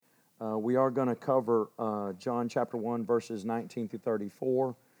We are going to cover John chapter 1, verses 19 through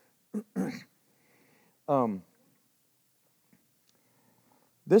 34.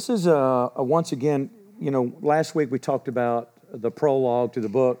 This is once again, last week we talked about the prologue to the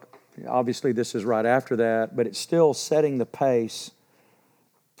book. Obviously, this is right after that, but it's still setting the pace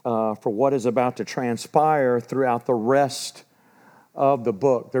for what is about to transpire throughout the rest of the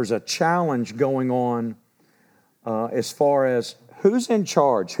book. There's a challenge going on as far as who's in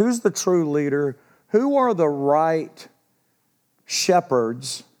charge, who's the true leader, who are the right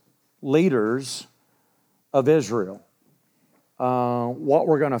shepherds, leaders of Israel. What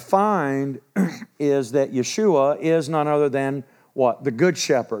we're going to find is that Yeshua is none other than what? The good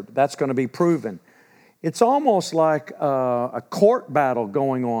shepherd. That's going to be proven. It's almost like a court battle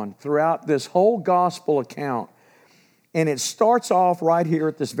going on throughout this whole gospel account. And it starts off right here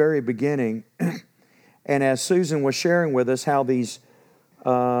at this very beginning. And as Susan was sharing with us, how these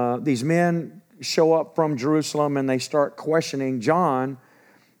men show up from Jerusalem and they start questioning John,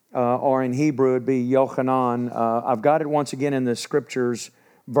 or in Hebrew it'd be Yochanan. I've got it once again in the Scriptures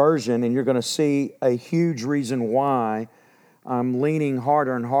version, and you're going to see a huge reason why I'm leaning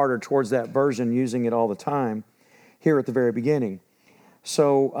harder and harder towards that version, using it all the time here at the very beginning.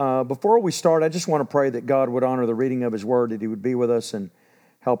 So before we start, I just want to pray that God would honor the reading of His Word, that He would be with us and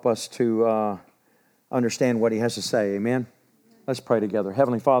help us to understand what He has to say. Amen? Let's pray together.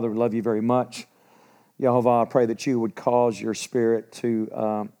 Heavenly Father, we love You very much. Yehovah, I pray that You would cause Your Spirit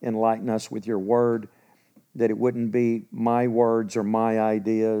to enlighten us with Your Word, that it wouldn't be my words or my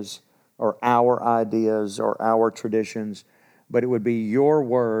ideas or our traditions, but it would be Your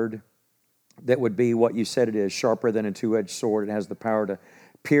Word that would be what You said it is, sharper than a two-edged sword. It has the power to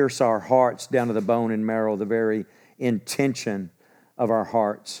pierce our hearts down to the bone and marrow, the very intention of our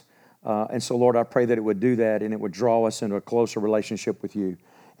hearts. And so, Lord, I pray that it would do that and it would draw us into a closer relationship with You.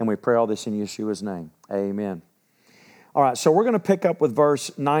 And we pray all this in Yeshua's name. Amen. All right, so we're going to pick up with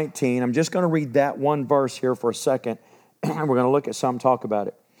verse 19. I'm just going to read that one verse here for a second, and we're going to look at some, talk about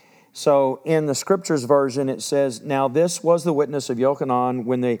it. So in the Scriptures version, it says, "Now this was the witness of Yochanan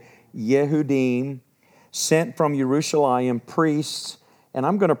when the Yehudim sent from Jerusalem priests," and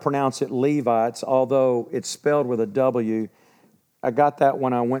I'm going to pronounce it Levites, although it's spelled with a W. I got that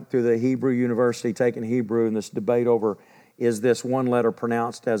when I went through the Hebrew University taking Hebrew, and this debate over, is this one letter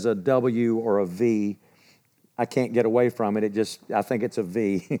pronounced as a W or a V? I can't get away from it. I think it's a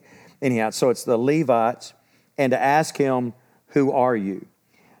V. Anyhow, so it's the Levites, and to ask him, "Who are you?"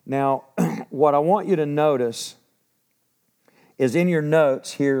 Now, what I want you to notice is in your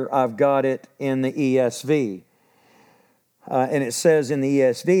notes here, I've got it in the ESV. And it says in the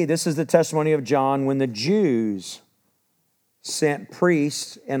ESV, "This is the testimony of John when the Jews sent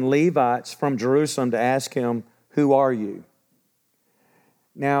priests and Levites from Jerusalem to ask him, 'Who are you?'"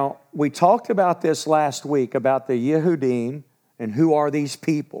 Now, we talked about this last week, about the Yehudim and who are these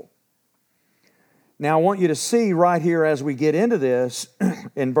people. Now, I want you to see right here as we get into this,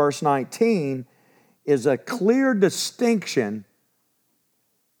 in verse 19, is a clear distinction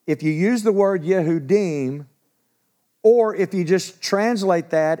if you use the word Yehudim, or if you just translate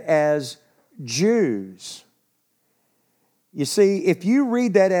that as Jews. You see, if you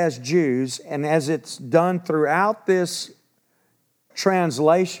read that as Jews, and as it's done throughout this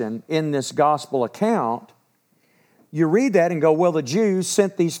translation in this gospel account, you read that and go, well, the Jews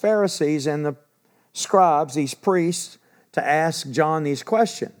sent these Pharisees and the scribes, these priests, to ask John these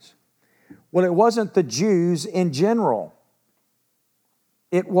questions. Well, it wasn't the Jews in general.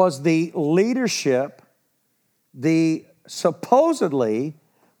 It was the leadership, supposedly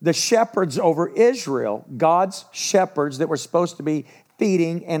the shepherds over Israel, God's shepherds that were supposed to be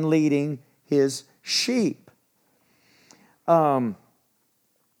feeding and leading His sheep.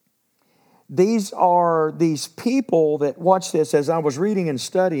 These are these people that, watch this, as I was reading and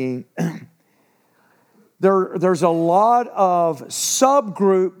studying, there's a lot of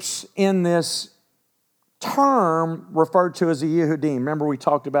subgroups in this term referred to as the Yehudim. Remember we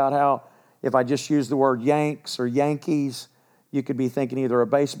talked about how if I just use the word Yanks or Yankees, you could be thinking either a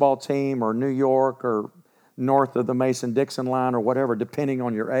baseball team or New York or north of the Mason-Dixon line or whatever, depending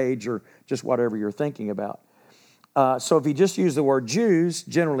on your age or just whatever you're thinking about. So if you just use the word Jews,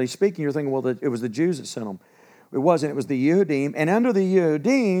 generally speaking, you're thinking, well, it was the Jews that sent them. It wasn't. It was the Yehudim. And under the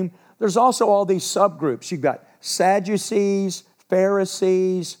Yehudim, there's also all these subgroups. You've got Sadducees,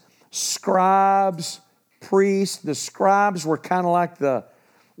 Pharisees, scribes, priests. The scribes were kind of like the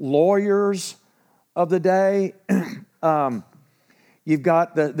lawyers of the day. You've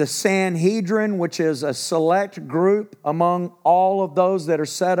got the Sanhedrin, which is a select group among all of those that are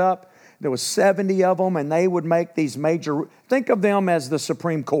set up. There was 70 of them, and they would make these major... Think of them as the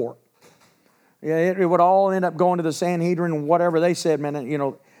Supreme Court. Yeah, it would all end up going to the Sanhedrin, whatever they said, man,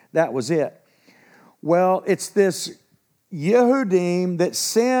 that was it. Well, it's this Yehudim that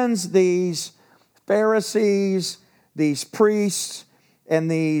sends these Pharisees, these priests, and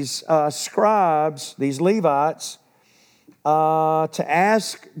these scribes, these Levites, to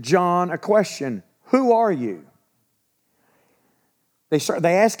ask John a question. Who are you?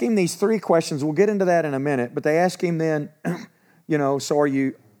 They ask him these three questions. We'll get into that in a minute. But they ask him then, so are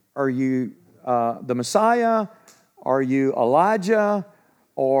you the Messiah? Are you Elijah?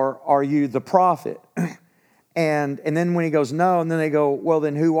 Or are you the prophet? And then when he goes, no, and then they go, well,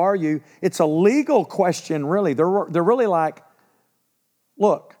 then who are you? It's a legal question, really. They're really like,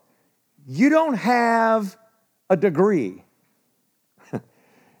 look, you don't have a degree.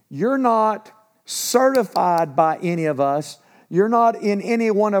 You're not certified by any of us. You're not in any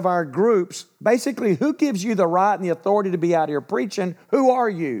one of our groups. Basically, who gives you the right and the authority to be out here preaching? Who are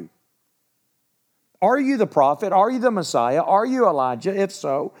you? Are you the prophet? Are you the Messiah? Are you Elijah? If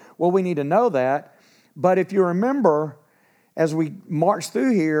so, well, we need to know that. But if you remember, as we march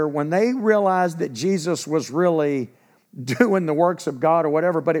through here, when they realized that Jesus was really doing the works of God or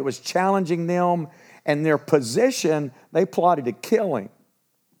whatever, but it was challenging them and their position, they plotted to kill him,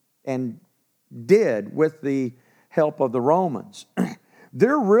 and did with the help of the Romans.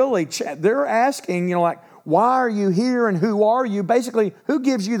 They're asking, why are you here and who are you? Basically, who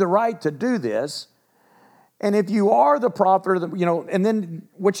gives you the right to do this? And if you are the prophet, and then,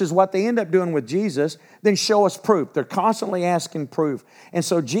 which is what they end up doing with Jesus, then show us proof. They're constantly asking proof. And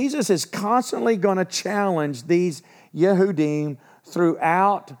so Jesus is constantly going to challenge these Yehudim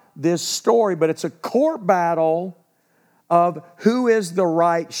throughout this story, but it's a court battle of who is the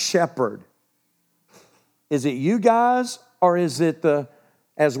right shepherd. Is it you guys, or is it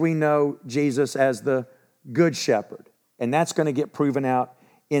as we know, Jesus as the good shepherd? And that's going to get proven out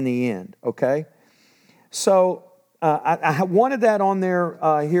in the end, okay? So I wanted that on there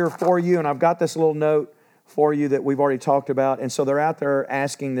here for you, and I've got this little note for you that we've already talked about. And so they're out there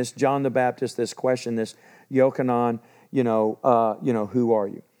asking this John the Baptist this question, this Yochanan, who are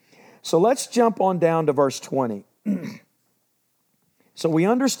you? So let's jump on down to verse 20. So we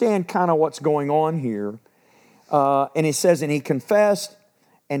understand kind of what's going on here. And it says, and he confessed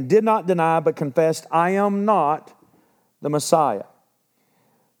and did not deny, but confessed, I am not the Messiah.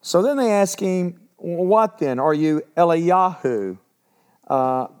 So then they ask him, what then? Are you Eliyahu?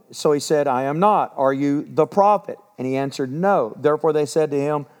 So he said, I am not. Are you the prophet? And he answered, no. Therefore they said to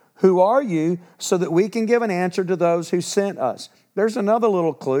him, who are you? So that we can give an answer to those who sent us. There's another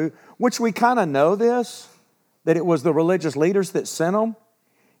little clue, which we kind of know this, that it was the religious leaders that sent them.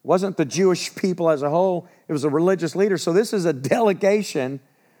 It wasn't the Jewish people as a whole. It was the religious leaders. So this is a delegation.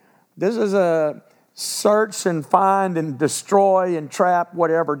 This is a search and find and destroy and trap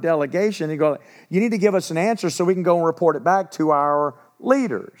whatever delegation. You go, you need to give us an answer so we can go and report it back to our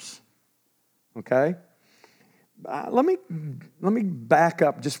leaders. Okay? Let me back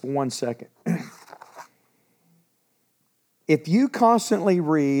up just for 1 second. If you constantly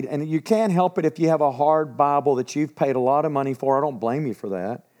read, and you can't help it if you have a hard Bible that you've paid a lot of money for, I don't blame you for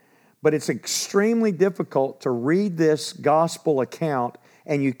that, but it's extremely difficult to read this gospel account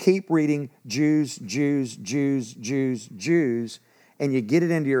and you keep reading Jews, Jews, Jews, Jews, Jews, and you get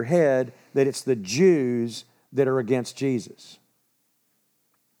it into your head that it's the Jews that are against Jesus.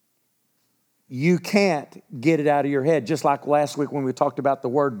 You can't get it out of your head, just like last week when we talked about the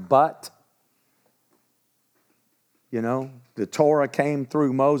word but. The Torah came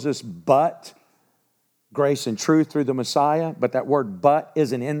through Moses, but grace and truth through the Messiah, but that word but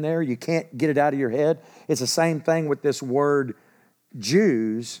isn't in there. You can't get it out of your head. It's the same thing with this word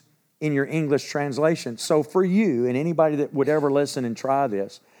Jews in your English translation. So for you and anybody that would ever listen and try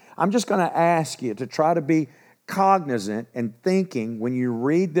this, I'm just going to ask you to try to be cognizant and thinking when you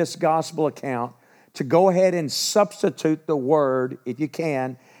read this gospel account to go ahead and substitute the word, if you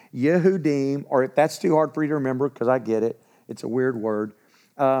can, Yehudim, or if that's too hard for you to remember, because I get it, it's a weird word,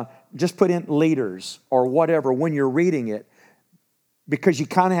 just put in leaders or whatever when you're reading it, because you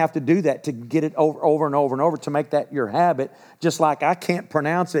kind of have to do that to get it over and over and over to make that your habit, just like I can't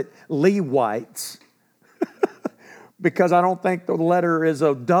pronounce it Lewites because I don't think the letter is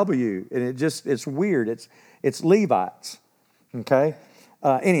a W, and it's weird. It's Levites, okay?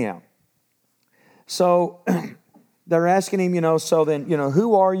 Anyhow, so they're asking him, so then,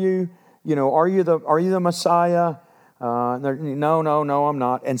 who are you? Are you the Messiah? No, I'm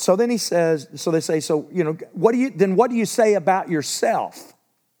not. And so then he says, so they say, so, what do you say about yourself?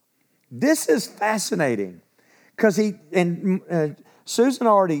 This is fascinating because Susan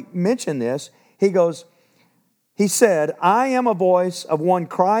already mentioned this. He He said, I am a voice of one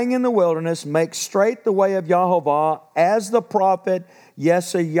crying in the wilderness, make straight the way of Yahovah, as the prophet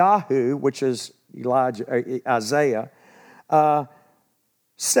Yeshayahu, which is Isaiah,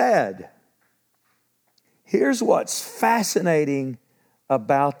 said. Here's what's fascinating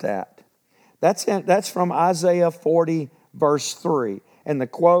about that. That's from Isaiah 40, verse 3. And the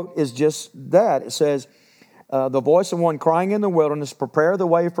quote is just that. It says, the voice of one crying in the wilderness, prepare the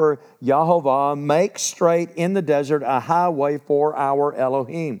way for Yahovah, make straight in the desert a highway for our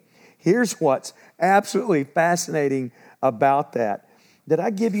Elohim. Here's what's absolutely fascinating about that. Did I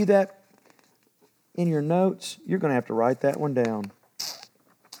give you that in your notes? You're going to have to write that one down.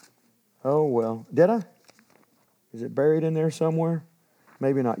 Oh, well. Did I? Is it buried in there somewhere?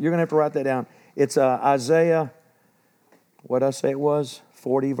 Maybe not. You're going to have to write that down. It's Isaiah, what did I say it was?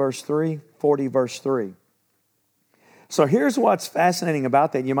 40 verse 3? 40 verse 3. So here's what's fascinating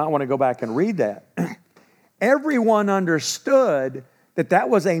about that. You might want to go back and read that. Everyone understood that that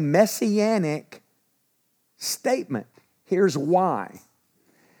was a messianic statement. Here's why.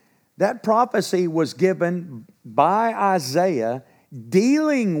 That prophecy was given by Isaiah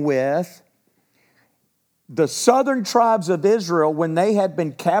dealing with the southern tribes of Israel when they had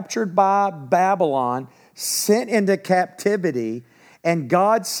been captured by Babylon, sent into captivity, and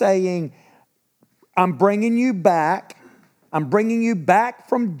God saying, I'm bringing you back. I'm bringing you back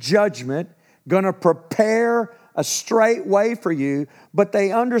from judgment, going to prepare a straight way for you. But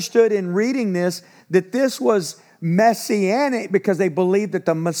they understood in reading this that this was messianic because they believed that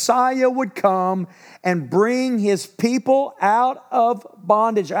the Messiah would come and bring his people out of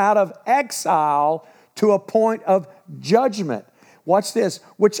bondage, out of exile, to a point of judgment. Watch this.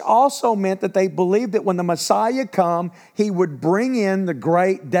 Which also meant that they believed that when the Messiah come, he would bring in the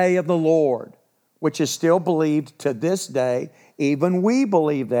great day of the Lord, which is still believed to this day. Even we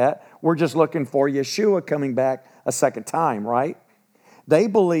believe that. We're just looking for Yeshua coming back a second time, right? They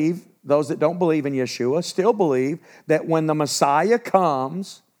believe, those that don't believe in Yeshua still believe that when the Messiah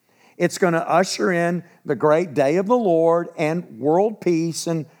comes, it's going to usher in the great day of the Lord and world peace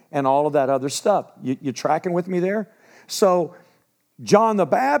and all of that other stuff. You tracking with me there? So John the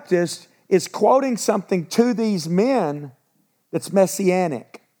Baptist is quoting something to these men that's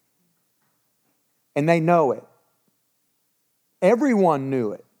messianic. And they know it. Everyone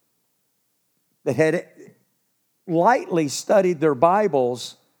knew it that had lightly studied their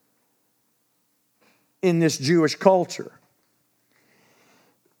Bibles in this Jewish culture.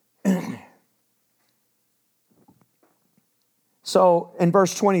 So in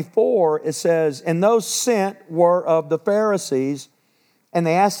verse 24, it says, and those sent were of the Pharisees, and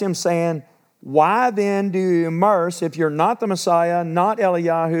they asked him, saying, why then do you immerse if you're not the Messiah, not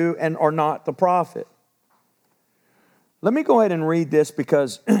Eliyahu, and or not the prophet? Let me go ahead and read this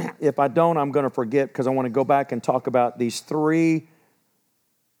because if I don't, I'm going to forget because I want to go back and talk about these three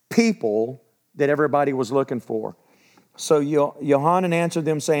people that everybody was looking for. So Yohanan answered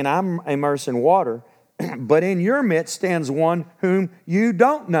them saying, I'm immersed in water, but in your midst stands one whom you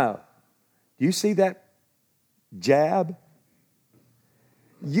don't know. Do you see that jab?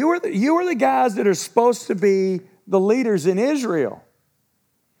 You are the guys that are supposed to be the leaders in Israel.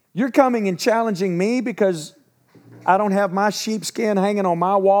 You're coming and challenging me because I don't have my sheepskin hanging on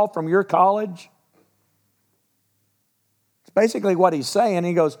my wall from your college. It's basically what he's saying.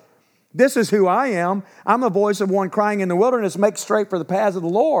 He goes, this is who I am. I'm the voice of one crying in the wilderness, make straight for the paths of the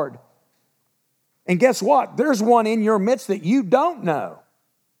Lord. And guess what? There's one in your midst that you don't know.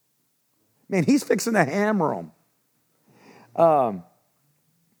 Man, he's fixing to hammer them.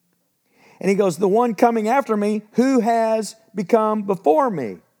 And he goes, the one coming after me, who has become before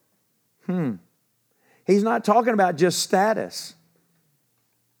me? He's not talking about just status.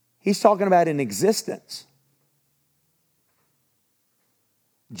 He's talking about an existence.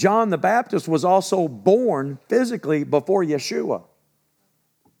 John the Baptist was also born physically before Yeshua.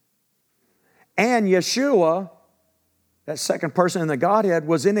 And Yeshua, that second person in the Godhead,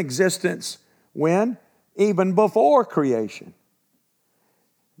 was in existence when? Even before creation.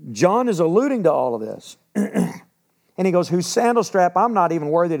 John is alluding to all of this. And he goes, whose sandal strap I'm not even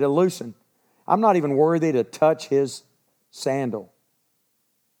worthy to loosen. I'm not even worthy to touch his sandal.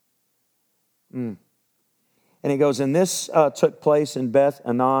 And he goes, and this took place in Beth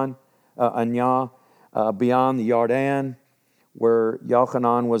Anan, Anya, beyond the Yarden, where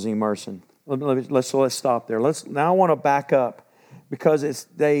Yochanan was immersing. Let's stop there. Now I want to back up because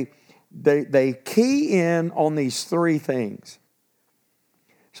they key in on these three things.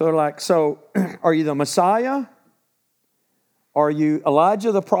 So they're like, so are you the Messiah? Are you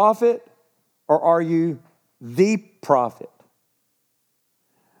Elijah the prophet? Or are you the prophet?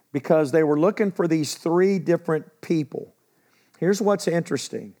 because they were looking for these three different people. Here's what's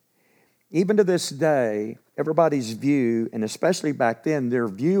interesting. Even to this day, everybody's view, and especially back then, their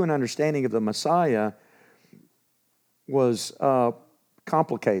view and understanding of the Messiah was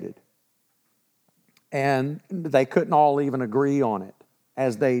complicated. And they couldn't all even agree on it,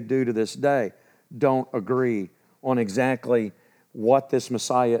 as they do to this day. Don't agree on exactly what this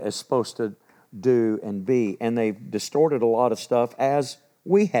Messiah is supposed to do and be. And they've distorted a lot of stuff, as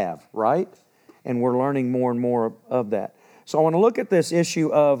we have, right? And we're learning more and more of that. So I want to look at this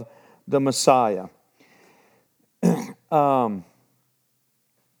issue of the Messiah.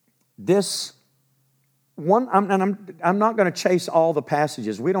 This one, I'm not going to chase all the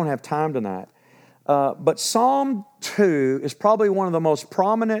passages. We don't have time tonight. But Psalm 2 is probably one of the most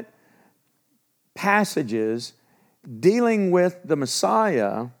prominent passages dealing with the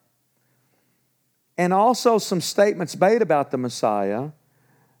Messiah, and also some statements made about the Messiah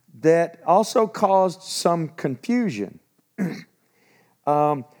that also caused some confusion.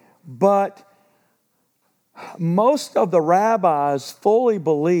 But most of the rabbis fully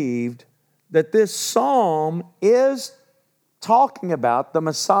believed that this psalm is talking about the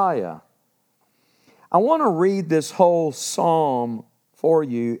Messiah. I want to read this whole psalm for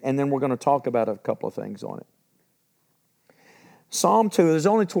you, and then we're going to talk about a couple of things on it. Psalm 2, there's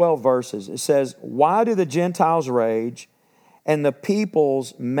only 12 verses. It says, "Why do the Gentiles rage and the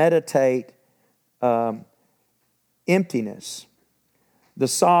peoples meditate emptiness? The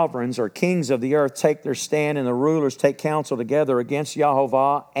sovereigns or kings of the earth take their stand, and the rulers take counsel together against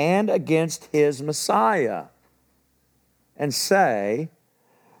Jehovah and against his Messiah, and say,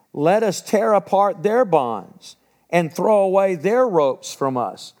 let us tear apart their bonds and throw away their ropes from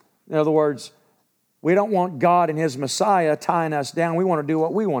us." In other words, we don't want God and his Messiah tying us down. We want to do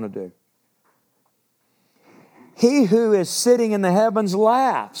what we want to do. "He who is sitting in the heavens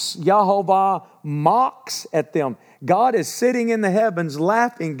laughs. Jehovah mocks at them." God is sitting in the heavens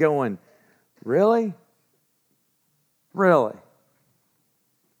laughing, going, really? Really?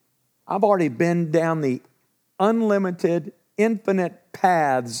 I've already been down the unlimited, infinite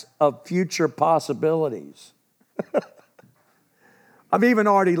paths of future possibilities. I've even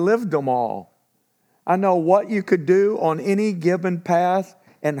already lived them all. I know what you could do on any given path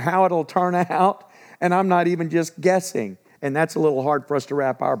and how it'll turn out, and I'm not even just guessing. And that's a little hard for us to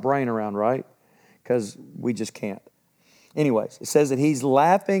wrap our brain around, right? Because we just can't. Anyways, it says that he's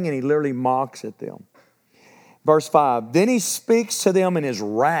laughing and he literally mocks at them. Verse 5, "Then he speaks to them in his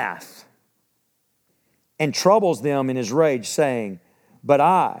wrath and troubles them in his rage, saying, but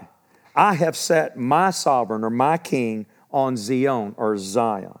I have set my sovereign or my king on Zion or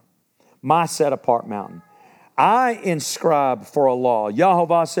Zion, my set apart mountain. I inscribe for a law.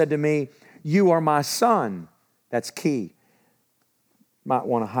 Jehovah said to me, you are my son." That's key. Might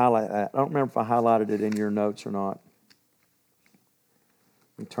want to highlight that. I don't remember if I highlighted it in your notes or not.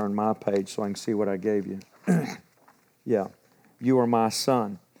 Let me turn my page so I can see what I gave you. Yeah. "You are my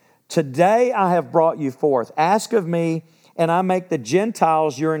son. Today I have brought you forth. Ask of me, and I make the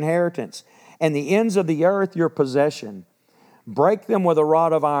Gentiles your inheritance, and the ends of the earth your possession. Break them with a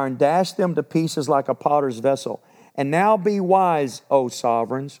rod of iron, dash them to pieces like a potter's vessel. And now be wise, O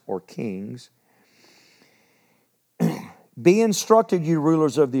sovereigns," or kings. "Be instructed, you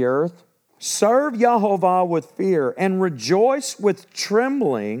rulers of the earth. Serve Jehovah with fear and rejoice with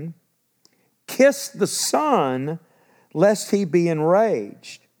trembling. Kiss the Son, lest he be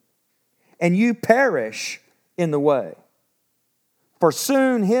enraged, and you perish in the way. For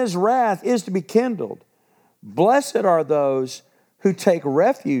soon his wrath is to be kindled. Blessed are those who take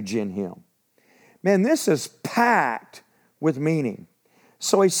refuge in him." Man, this is packed with meaning.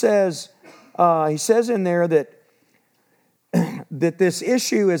 So he says in there that this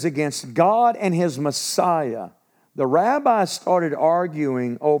issue is against God and his Messiah. The rabbis started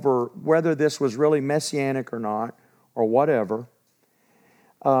arguing over whether this was really messianic or not, or whatever.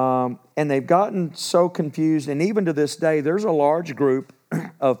 And they've gotten so confused. And even to this day, there's a large group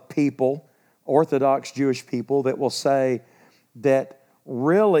of people, Orthodox Jewish people, that will say that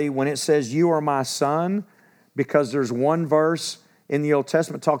really when it says, "You are my son," because there's one verse in the Old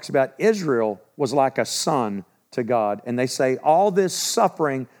Testament talks about Israel was like a son to God. And they say all this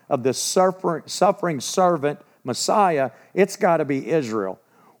suffering of this suffering servant, Messiah, it's got to be Israel.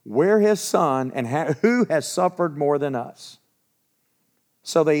 We're his son, and who has suffered more than us?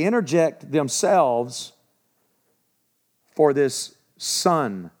 So they interject themselves for this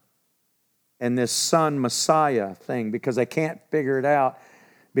son and this son Messiah thing because they can't figure it out,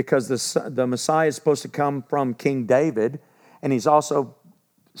 because the Messiah is supposed to come from King David, and he's also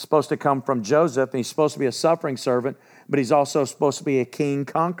supposed to come from Joseph, and he's supposed to be a suffering servant, but he's also supposed to be a king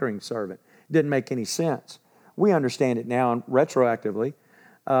conquering servant. Didn't make any sense. We understand it now retroactively,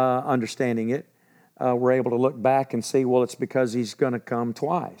 understanding it. We're able to look back and see, well, it's because he's going to come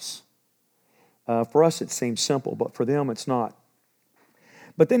twice. For us, it seems simple, but for them, it's not.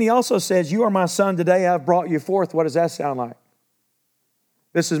 But then he also says, you are my son, today I've brought you forth. What does that sound like?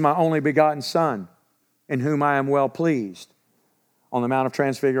 This is my only begotten son, in whom I am well pleased. On the Mount of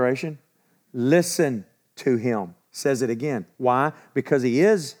Transfiguration, listen to him. Says it again. Why? Because he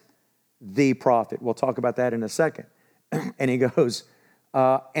is the prophet. We'll talk about that in a second. And he goes,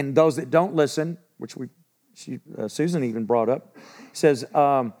 and those that don't listen, which Susan even brought up, says,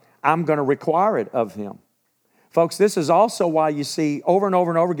 I'm going to require it of him. Folks, this is also why you see over and over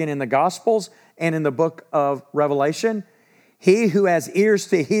and over again in the Gospels and in the book of Revelation, he who has ears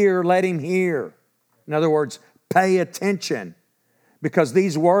to hear, let him hear. In other words, pay attention. Because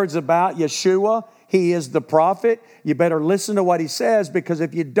these words about Yeshua, he is the prophet, you better listen to what he says, because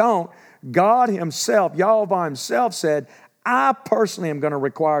if you don't, God himself, Yahweh himself said, I personally am going to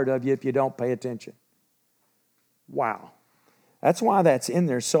require it of you if you don't pay attention. Wow. That's why that's in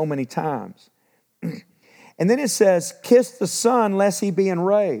there so many times. And then it says, kiss the Son lest he be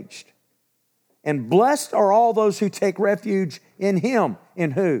enraged. And blessed are all those who take refuge in him.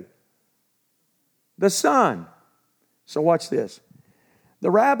 In who? The Son. So watch this. The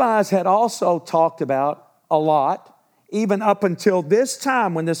rabbis had also talked about a lot, even up until this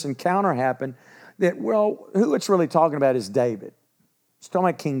time when this encounter happened, that, well, who it's really talking about is David. It's talking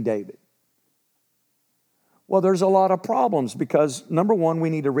about King David. Well, there's a lot of problems because, number one,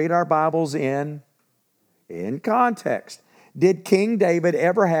 we need to read our Bibles in context. Did King David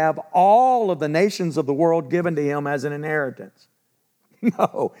ever have all of the nations of the world given to him as an inheritance?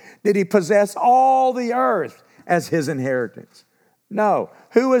 No. Did he possess all the earth as his inheritance? No.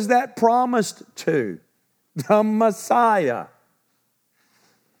 Who is that promised to? The Messiah.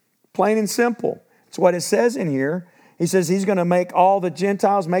 Plain and simple. It's what it says in here. He says he's going to make all the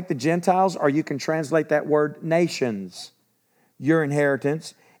Gentiles, or you can translate that word nations, your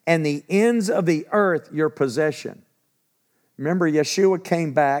inheritance, and the ends of the earth your possession. Remember, Yeshua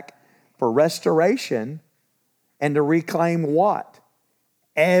came back for restoration and to reclaim what?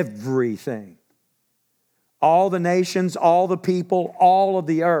 Everything. All the nations, all the people, all of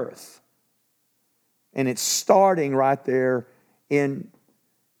the earth. And it's starting right there in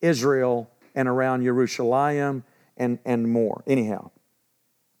Israel and around Jerusalem and more. Anyhow.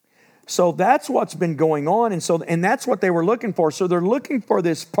 So that's what's been going on. And that's what they were looking for. So they're looking for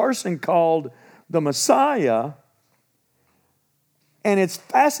this person called the Messiah. And it's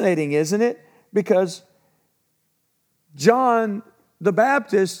fascinating, isn't it? Because John the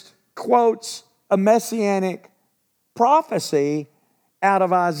Baptist quotes a messianic prophecy out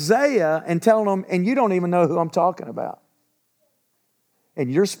of Isaiah and telling them, and you don't even know who I'm talking about.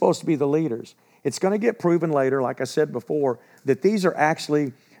 And you're supposed to be the leaders. It's going to get proven later, like I said before, that these are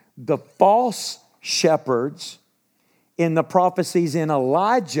actually the false shepherds in the prophecies in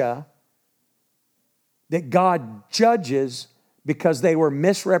Elijah that God judges because they were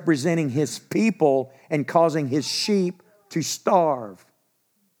misrepresenting his people and causing his sheep to starve.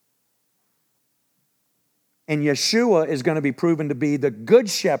 And Yeshua is going to be proven to be the good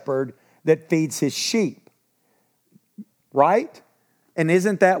shepherd that feeds his sheep. Right? And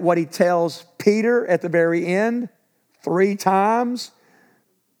isn't that what he tells Peter at the very end? 3 times.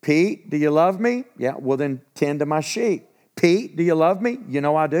 Pete, do you love me? Yeah, well then tend to my sheep. Pete, do you love me? You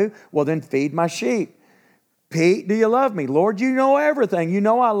know I do. Well then feed my sheep. Pete, do you love me? Lord, you know everything. You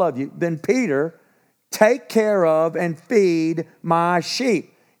know I love you. Then Peter, take care of and feed my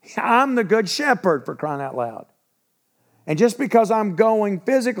sheep. I'm the good shepherd, for crying out loud. And just because I'm going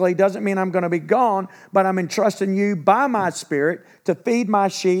physically doesn't mean I'm going to be gone, but I'm entrusting you by my Spirit to feed my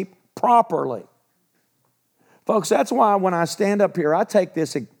sheep properly. Folks, that's why when I stand up here, I take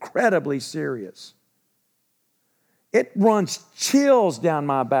this incredibly serious. It runs chills down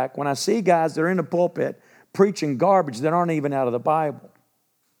my back when I see guys that are in the pulpit preaching garbage that aren't even out of the Bible.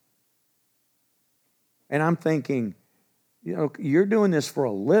 And I'm thinking, you know, you're doing this for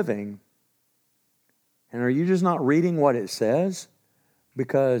a living, and are you just not reading what it says?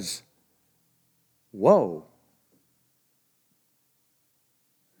 Because, whoa.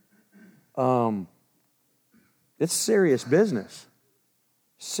 It's serious business.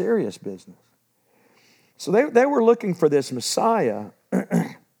 Serious business. So they were looking for this Messiah,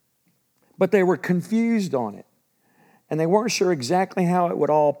 but they were confused on it. And they weren't sure exactly how it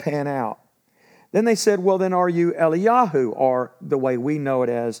would all pan out. Then they said, well, then are you Eliyahu, or the way we know it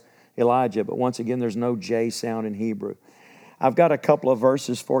as Elijah? But once again, there's no J sound in Hebrew. I've got a couple of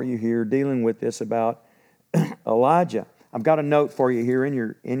verses for you here dealing with this about Elijah. I've got a note for you here in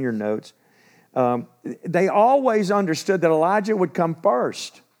your notes. They always understood that Elijah would come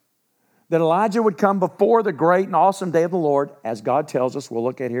first, that Elijah would come before the great and awesome day of the Lord, as God tells us. We'll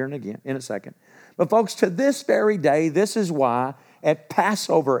look at here in a second. But folks, to this very day, this is why at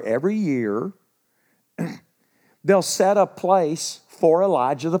Passover every year, they'll set a place for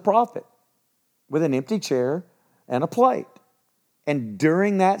Elijah the prophet with an empty chair and a plate. And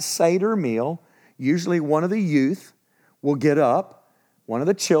during that Seder meal, usually one of the youth will get up, one of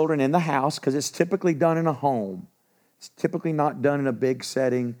the children in the house, because it's typically done in a home. It's typically not done in a big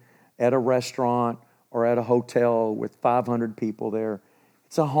setting at a restaurant or at a hotel with 500 people there.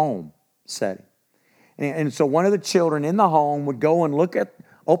 It's a home setting. And so one of the children in the home would go and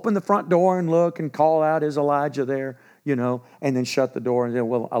open the front door and look and call out, is Elijah there? And then shut the door and say,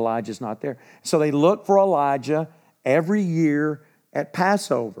 well, Elijah's not there. So they look for Elijah every year at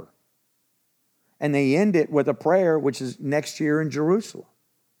Passover. And they end it with a prayer, which is next year in Jerusalem.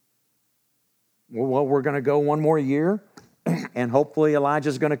 Well, we're going to go one more year, and hopefully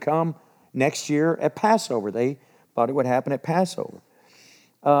Elijah's going to come next year at Passover. They thought it would happen at Passover.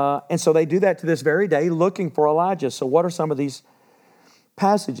 And so they do that to this very day, looking for Elijah. So what are some of these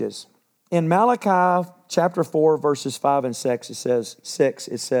passages? In Malachi chapter 4, verses 5 and 6, it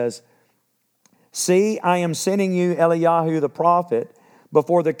says, "See, I am sending you Eliyahu the prophet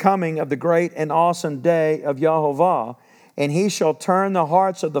before the coming of the great and awesome day of Yahovah, and he shall turn the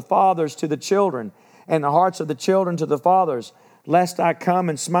hearts of the fathers to the children, and the hearts of the children to the fathers, lest I come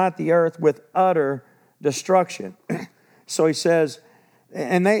and smite the earth with utter destruction." So he says,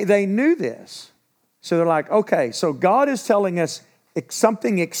 and they knew this. So they're like, okay, so God is telling us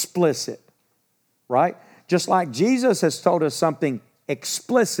something explicit, right? Just like Jesus has told us something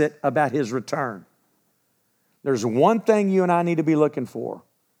explicit about his return. There's one thing you and I need to be looking for.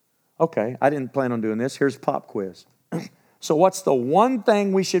 Okay, I didn't plan on doing this. Here's pop quiz. So what's the one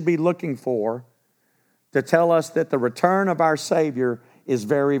thing we should be looking for to tell us that the return of our Savior is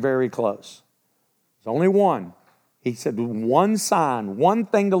very, very close? There's only one. He said one sign, one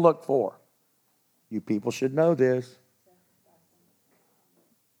thing to look for. You people should know this.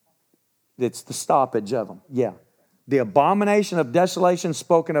 It's the stoppage of them. Yeah. The abomination of desolation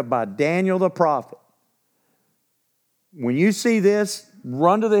spoken of by Daniel the prophet. When you see this,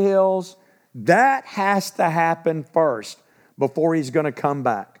 run to the hills. That has to happen first before he's going to come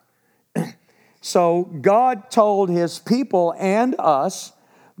back. So God told his people and us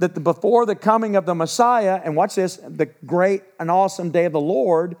that before the coming of the Messiah, and watch this, the great and awesome day of the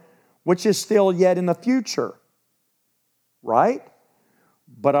Lord, which is still yet in the future, right?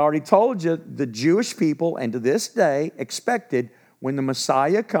 But I already told you, the Jewish people, and to this day, expected when the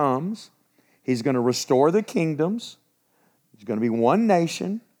Messiah comes, he's going to restore the kingdoms. There's going to be one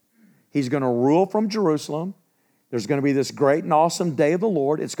nation. He's going to rule from Jerusalem. There's going to be this great and awesome day of the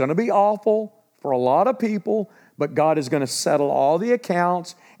Lord. It's going to be awful for a lot of people, but God is going to settle all the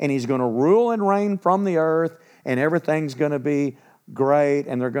accounts, and he's going to rule and reign from the earth, and everything's going to be great,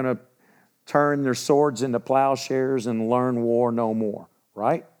 and they're going to turn their swords into plowshares and learn war no more,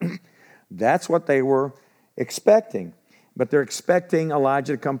 right? That's what they were expecting. But they're expecting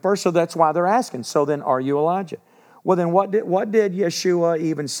Elijah to come first, so that's why they're asking, so then are you Elijah? Well, then what did Yeshua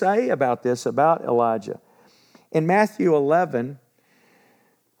even say about this, about Elijah? In Matthew 11,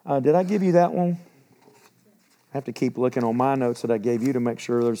 did I give you that one? I have to keep looking on my notes that I gave you to make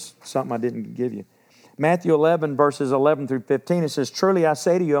sure there's something I didn't give you. Matthew 11, verses 11 through 15, it says, "Truly I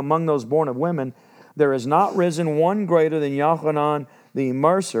say to you, among those born of women, there has not risen one greater than Yochanan the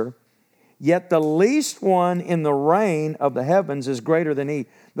Immerser, yet the least one in the reign of the heavens is greater than he."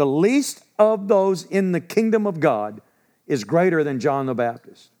 The least of those in the kingdom of God is greater than John the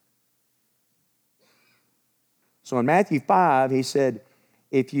Baptist. So in Matthew 5, he said,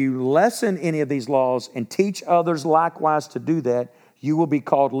 if you lessen any of these laws and teach others likewise to do that, you will be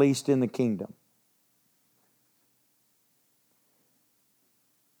called least in the kingdom.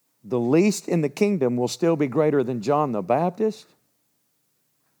 The least in the kingdom will still be greater than John the Baptist.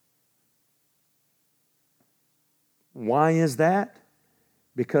 Why is that?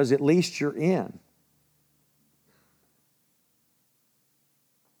 Because at least you're in.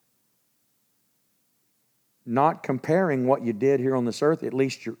 Not comparing what you did here on this earth, at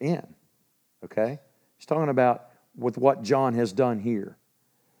least you're in. Okay? He's talking about with what John has done here.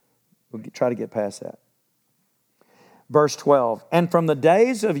 We'll try to get past that. Verse 12, "And from the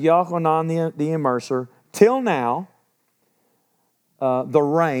days of Yochanan the Immerser till now, the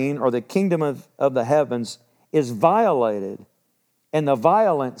reign or the kingdom of the heavens is violated, and the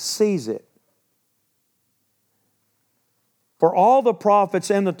violent seize it. For all the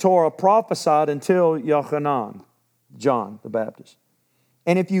prophets in the Torah prophesied until Yochanan, John the Baptist.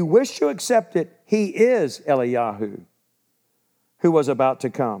 And if you wish to accept it, he is Eliyahu, who was about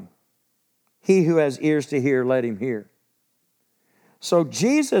to come. He who has ears to hear, let him hear. So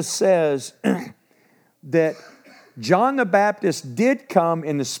Jesus says that John the Baptist did come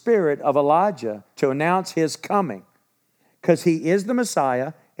in the spirit of Elijah to announce his coming, because he is the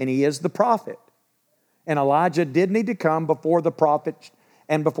Messiah and he is the prophet. And Elijah did need to come before the prophet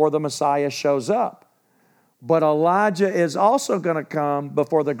and before the Messiah shows up. But Elijah is also going to come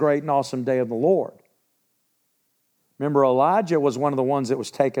before the great and awesome day of the Lord. Remember, Elijah was one of the ones that was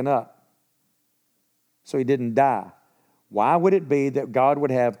taken up, so he didn't die. Why would it be that God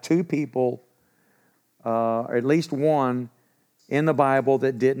would have two people, or at least one, in the Bible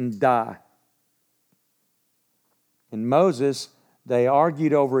that didn't die? And Moses, they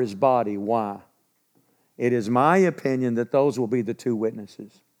argued over his body. Why? It is my opinion that those will be the two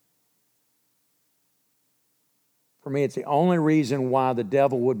witnesses. For me, it's the only reason why the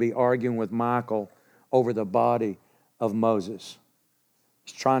devil would be arguing with Michael over the body of Moses.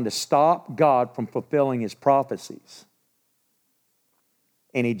 He's trying to stop God from fulfilling his prophecies.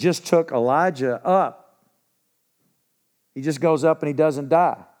 And he just took Elijah up. He just goes up and he doesn't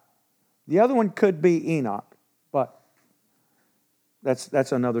die. The other one could be Enoch, but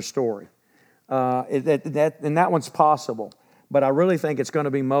that's another story. And that one's possible. But I really think it's going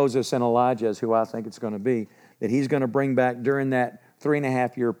to be Moses and Elijah is who I think it's going to be. That he's going to bring back during that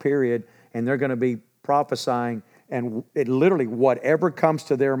 3.5 year period, and they're going to be prophesying, and it literally whatever comes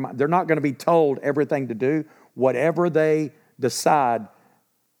to their mind, they're not going to be told everything to do. Whatever they decide,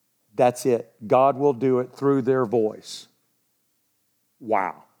 that's it. God will do it through their voice.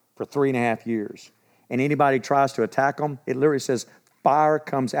 Wow. For 3.5 years. And anybody tries to attack them, it literally says fire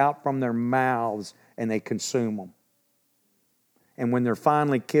comes out from their mouths and they consume them. And when they're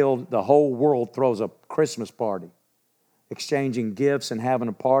finally killed, the whole world throws a Christmas party, exchanging gifts and having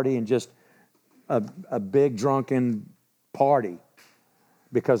a party, and just a big drunken party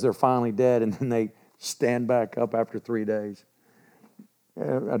because they're finally dead, and then they stand back up after 3 days.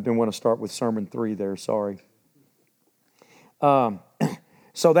 I didn't want to start with sermon 3 there, sorry. So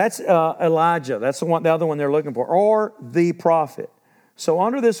that's Elijah. That's the other one they're looking for, or the prophet. So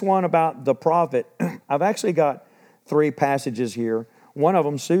under this one about the prophet, I've actually got 3 passages here. One of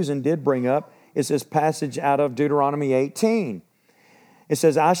them Susan did bring up is this passage out of Deuteronomy 18. It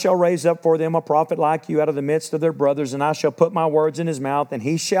says, I shall raise up for them a prophet like you out of the midst of their brothers, and I shall put my words in his mouth, and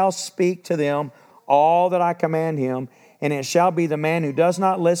he shall speak to them all that I command him. And it shall be the man who does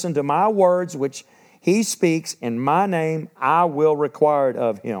not listen to my words, which he speaks in my name, I will require it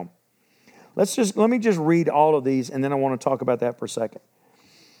of him. Let me just read all of these, and then I want to talk about that for a second.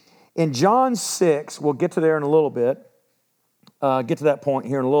 In John 6, we'll get to there in a little bit, get to that point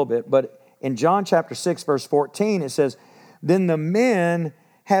here in a little bit, but in John chapter 6, verse 14, it says, Then the men,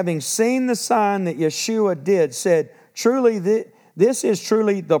 having seen the sign that Yeshua did, said, Truly, this is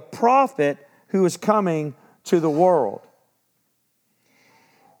truly the prophet who is coming to the world.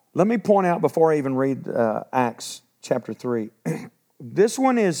 Let me point out before I even read Acts chapter 3. This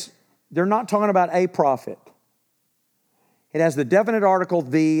one is, they're not talking about a prophet. It has the definite article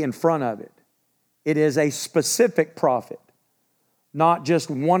 "the" in front of it. It is a specific prophet, not just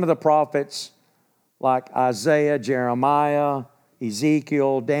one of the prophets like Isaiah, Jeremiah,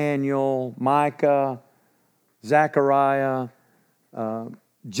 Ezekiel, Daniel, Micah, Zechariah,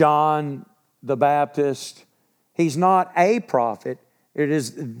 John the Baptist. He's not a prophet. It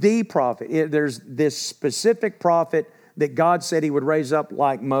is the prophet. There's this specific prophet that God said he would raise up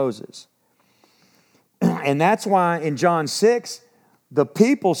like Moses. And that's why in John 6, the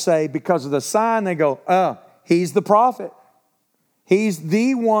people say, because of the sign, they go, he's the prophet. He's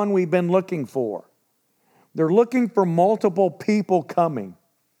the one we've been looking for. They're looking for multiple people coming.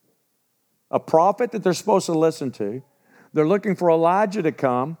 A prophet that they're supposed to listen to. They're looking for Elijah to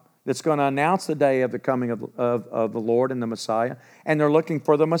come that's going to announce the day of the coming of the Lord and the Messiah. And they're looking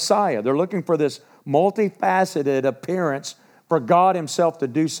for the Messiah. They're looking for this multifaceted appearance for God himself to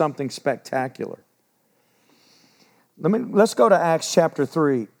do something spectacular. Let's go to Acts chapter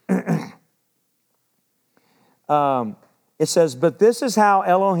 3. It says, But this is how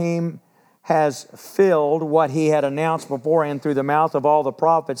Elohim has filled what he had announced beforehand through the mouth of all the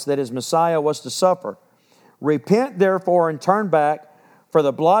prophets, that his Messiah was to suffer. Repent therefore and turn back for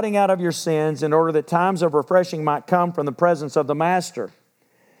the blotting out of your sins, in order that times of refreshing might come from the presence of the Master.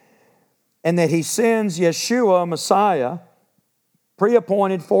 And that he sends Yeshua, Messiah,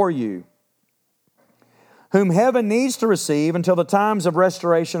 pre-appointed for you, whom heaven needs to receive until the times of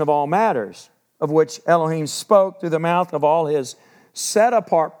restoration of all matters. of which Elohim spoke through the mouth of all his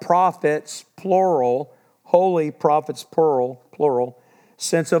set-apart prophets, plural, holy prophets, plural,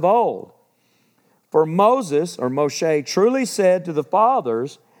 since of old. For Moses, or Moshe, truly said to the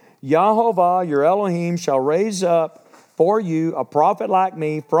fathers, Yahovah, your Elohim, shall raise up for you a prophet like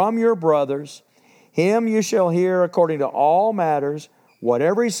me from your brothers. Him you shall hear according to all matters,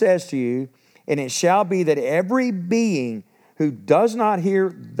 whatever he says to you. And it shall be that every being who does not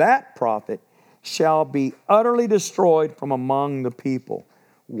hear that prophet shall be utterly destroyed from among the people.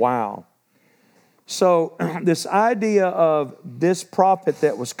 Wow. So this idea of this prophet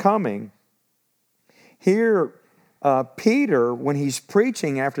that was coming, here Peter, when he's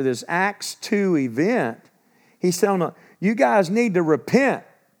preaching after this Acts 2 event, he's telling them, you guys need to repent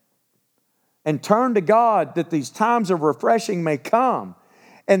and turn to God that these times of refreshing may come.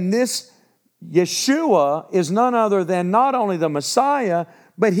 And this Yeshua is none other than not only the Messiah,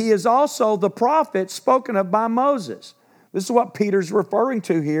 but he is also the prophet spoken of by Moses. This is what Peter's referring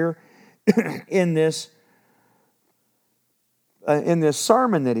to here in this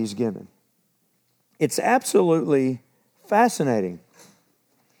sermon that he's given. It's absolutely fascinating.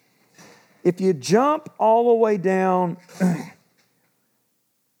 If you jump all the way down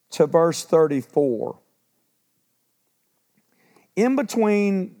to verse 34, in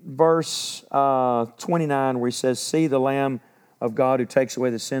between verse 29 where he says, see the Lamb of God who takes away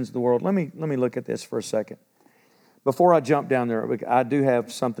the sins of the world. Let me look at this for a second. Before I jump down there, I do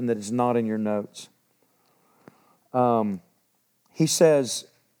have something that is not in your notes. He says,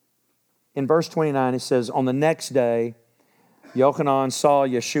 in verse 29, it says, on the next day, Yochanan saw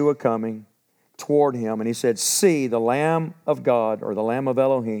Yeshua coming toward him, and he said, see the Lamb of God, or the Lamb of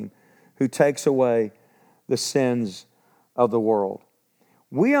Elohim, who takes away the sins of the world.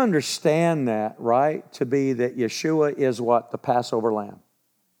 We understand that, right, to be that Yeshua is what? The Passover lamb,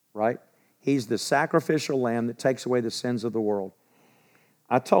 right? He's the sacrificial lamb that takes away the sins of the world.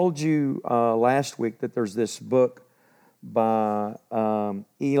 I told you last week that there's this book by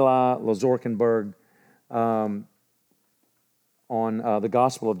Eli Lazorkenberg on the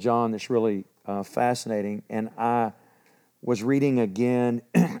Gospel of John that's really fascinating. And I was reading again,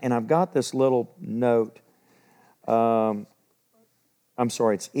 and I've got this little note.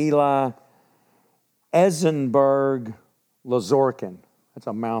 It's Eli Eisenberg Lazorkin. That's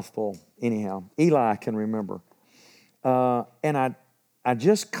a mouthful. Anyhow, Eli I can remember. And I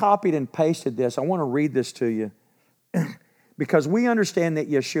just copied and pasted this. I want to read this to you because we understand that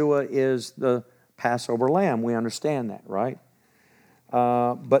Yeshua is the Passover lamb. We understand that, right?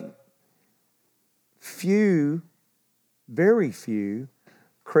 But very few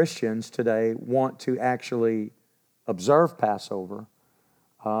Christians today want to actually observe Passover.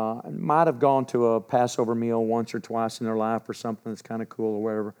 Might have gone to a Passover meal once or twice in their life or something that's kind of cool or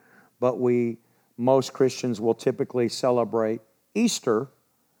whatever. But most Christians will typically celebrate Easter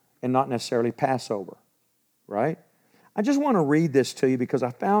and not necessarily Passover, right? I just want to read this to you because I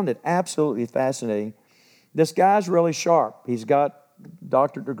found it absolutely fascinating. This guy's really sharp. He's got a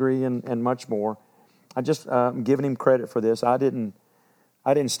doctorate degree and much more. I just am giving him credit for this. I didn't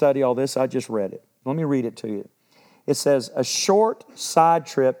study all this. I just read it. Let me read it to you. It says, a short side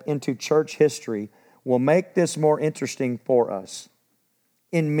trip into church history will make this more interesting for us.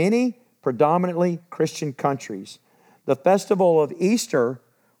 In many predominantly Christian countries, the festival of Easter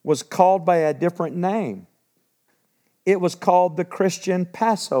was called by a different name. It was called the Christian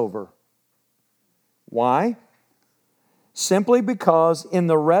Passover. Why? Simply because in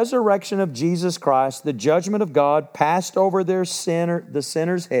the resurrection of Jesus Christ, the judgment of God passed over the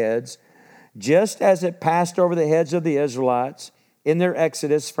sinners' heads, just as it passed over the heads of the Israelites in their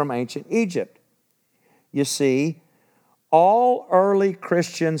exodus from ancient Egypt. You see, all early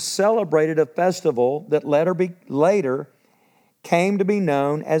Christians celebrated a festival that later came to be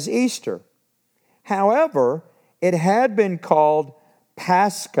known as Easter. However, it had been called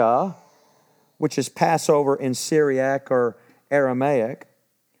Pascha, which is Passover in Syriac or Aramaic,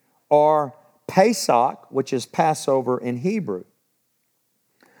 or Pesach, which is Passover in Hebrew.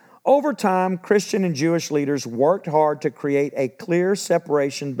 Over time, Christian and Jewish leaders worked hard to create a clear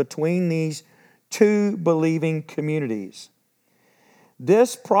separation between these two believing communities.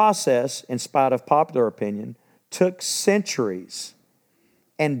 This process, in spite of popular opinion, took centuries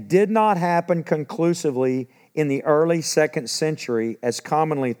and did not happen conclusively in the early 2nd century as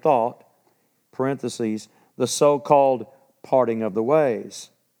commonly thought, parentheses, the so-called parting of the ways.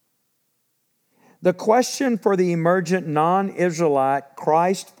 The question for the emergent non-Israelite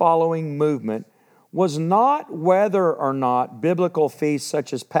Christ-following movement was not whether or not biblical feasts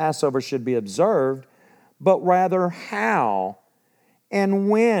such as Passover should be observed, but rather how and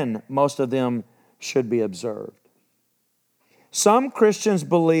when most of them should be observed. Some Christians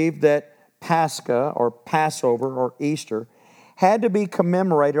believe that Pascha or Passover or Easter had to be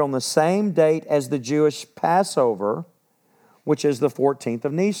commemorated on the same date as the Jewish Passover, which is the 14th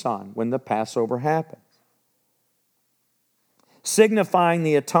of Nisan, when the Passover happens, signifying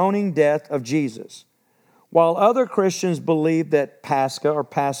the atoning death of Jesus. While other Christians believe that Pascha or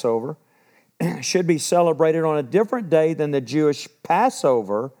Passover should be celebrated on a different day than the Jewish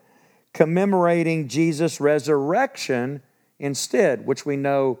Passover, commemorating Jesus' resurrection instead, which we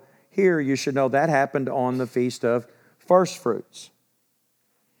know here, you should know that happened on the Feast of First Fruits.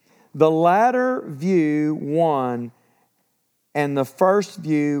 The latter view won, and the first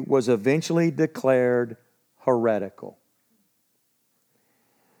view was eventually declared heretical.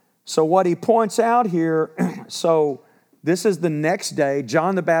 So what he points out here, so this is the next day.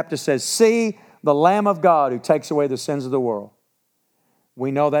 John the Baptist says, "See the Lamb of God who takes away the sins of the world."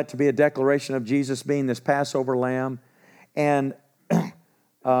 We know that to be a declaration of Jesus being this Passover lamb. And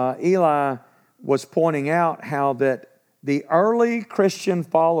Eli was pointing out how that the early Christian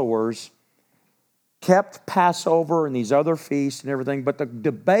followers kept Passover and these other feasts and everything, but the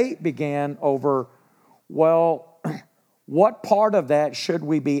debate began over, well, what part of that should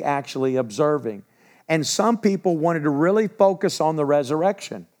we be actually observing? And some people wanted to really focus on the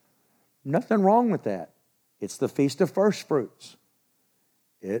resurrection. Nothing wrong with that. It's the Feast of First Fruits.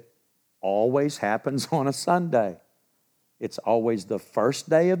 It always happens on a Sunday. It's always the first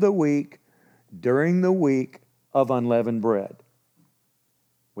day of the week during the week of unleavened bread,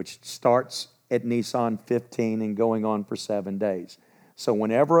 which starts at Nisan 15 and going on for 7 days. So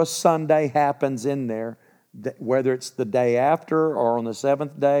whenever a Sunday happens in there, whether it's the day after or on the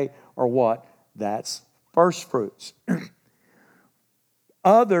seventh day or what, that's first fruits.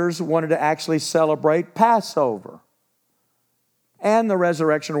 Others wanted to actually celebrate Passover and the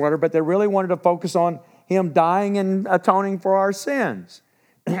resurrection or whatever, but they really wanted to focus on Him dying and atoning for our sins,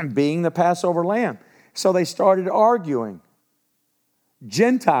 being the Passover lamb. So they started arguing.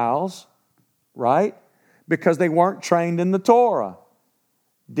 Gentiles, right? Because they weren't trained in the Torah.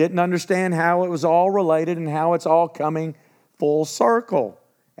 Didn't understand how it was all related and how it's all coming full circle,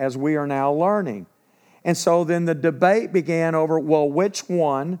 as we are now learning. And so then the debate began over, well, which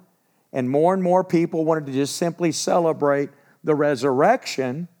one? And more people wanted to just simply celebrate the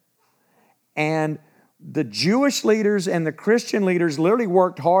resurrection. And the Jewish leaders and the Christian leaders literally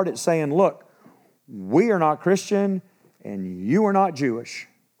worked hard at saying, look, we are not Christian and you are not Jewish.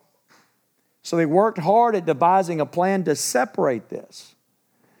 So they worked hard at devising a plan to separate this.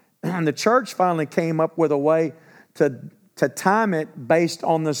 And the church finally came up with a way to time it based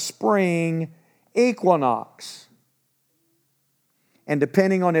on the spring equinox. And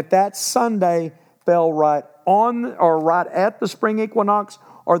depending on if that Sunday fell right on or right at the spring equinox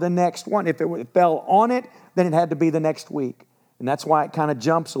or the next one, if it fell on it, then it had to be the next week. And that's why it kind of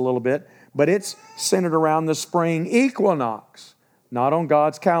jumps a little bit. But it's centered around the spring equinox, not on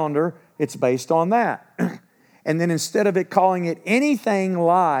God's calendar. It's based on that. And then instead of it calling it anything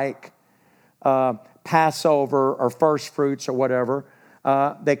like Passover or first fruits or whatever,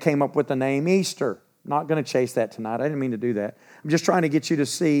 they came up with the name Easter. Not going to chase that tonight. I didn't mean to do that. I'm just trying to get you to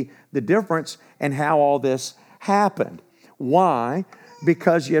see the difference and how all this happened. Why?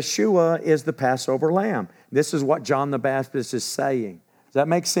 Because Yeshua is the Passover lamb. This is what John the Baptist is saying. Does that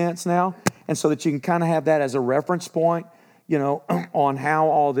make sense now? And so that you can kind of have that as a reference point, you know, on how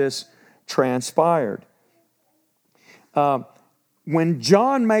all this transpired. When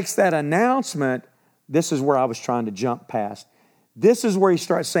John makes that announcement, this is where I was trying to jump past. This is where he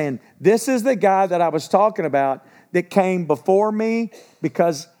starts saying, this is the guy that I was talking about that came before me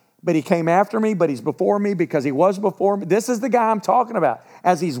but he came after me, but he's before me because he was before me. This is the guy I'm talking about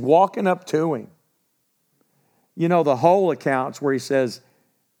as he's walking up to him. You know, the whole accounts where he says,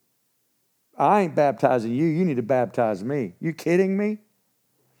 I ain't baptizing you. You need to baptize me. You kidding me?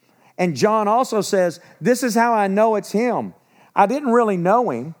 And John also says, this is how I know it's him. I didn't really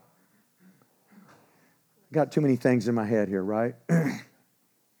know him. Got too many things in my head here, right?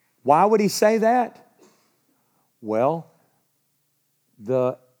 Why would he say that? Well,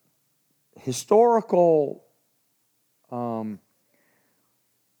 the historical, let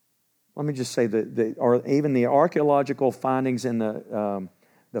me just say or even the archaeological findings and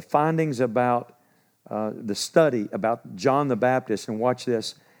the findings about the study about John the Baptist, and watch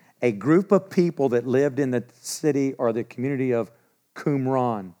this, a group of people that lived in the city or the community of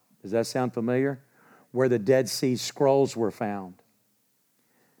Qumran. Does that sound familiar? Where the Dead Sea Scrolls were found.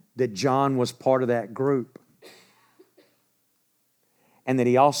 That John was part of that group. And that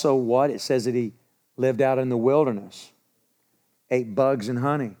he also, what? It says that he lived out in the wilderness. Ate bugs and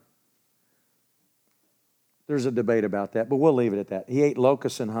honey. There's a debate about that, but we'll leave it at that. He ate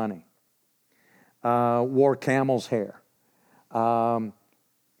locusts and honey, wore camel's hair. All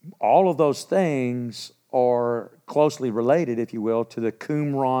of those things are closely related, if you will, to the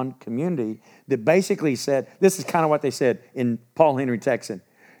Qumran community that basically said, this is kind of what they said in Paul Henry Texan,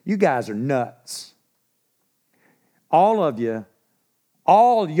 you guys are nuts. All of you,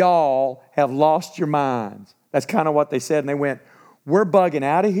 all y'all have lost your minds. That's kind of what they said. And they went, we're bugging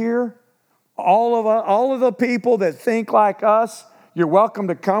out of here. All of the people that think like us, you're welcome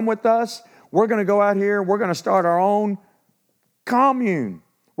to come with us. We're going to go out here. We're going to start our own commune.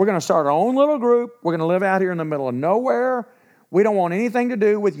 We're going to start our own little group. We're going to live out here in the middle of nowhere. We don't want anything to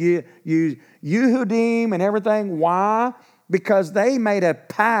do with you Yehudim and everything. Why? Because they made a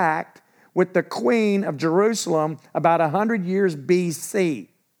pact with the queen of Jerusalem about 100 years BC.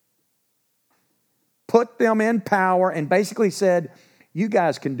 Put them in power and basically said, you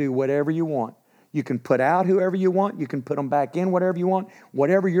guys can do whatever you want. You can put out whoever you want. You can put them back in whatever you want.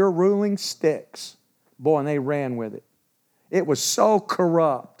 Whatever you're ruling sticks. Boy, and they ran with it. It was so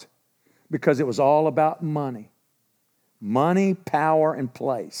corrupt because it was all about money. Money, power, and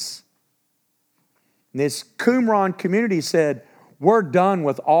place. And this Qumran community said, we're done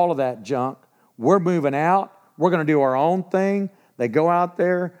with all of that junk. We're moving out. We're going to do our own thing. They go out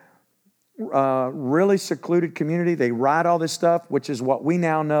there, really secluded community. They write all this stuff, which is what we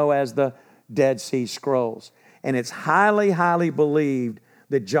now know as the Dead Sea Scrolls. And it's highly, highly believed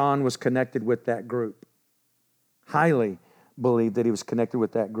that John was connected with that group. Highly believed that he was connected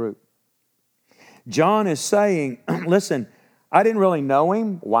with that group. John is saying, listen, I didn't really know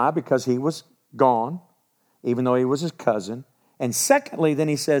him. Why? Because he was gone, even though he was his cousin. And secondly, then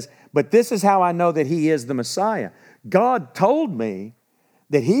he says, but this is how I know that he is the Messiah. God told me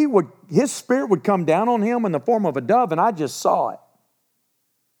that his spirit would come down on him in the form of a dove, and I just saw it.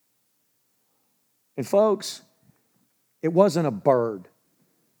 And folks, it wasn't a bird.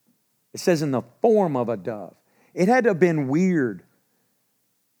 It says in the form of a dove. It had to have been weird,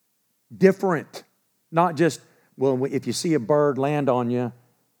 different, not just, well, if you see a bird land on you.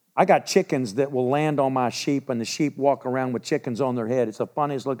 I got chickens that will land on my sheep, and the sheep walk around with chickens on their head. It's the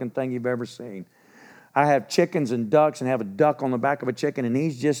funniest looking thing you've ever seen. I have chickens and ducks and have a duck on the back of a chicken, and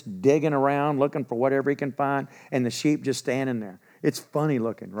he's just digging around looking for whatever he can find, and the sheep just standing there. It's funny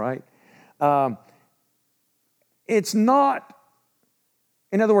looking, right? It's not,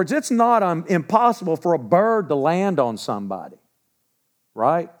 in other words, it's not impossible for a bird to land on somebody,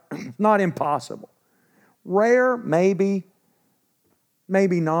 right? Not impossible. Rare, maybe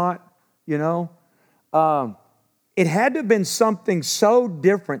not, you know. It had to have been something so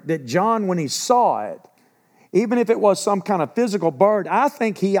different that John, when he saw it, even if it was some kind of physical bird, I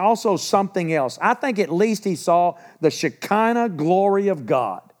think he also something else. I think at least he saw the Shekinah glory of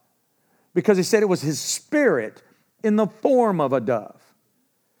God, because he said it was his spirit in the form of a dove.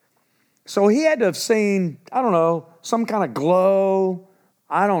 So he had to have seen, I don't know, some kind of glow,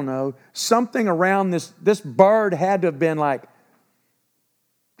 I don't know, something around this bird had to have been like,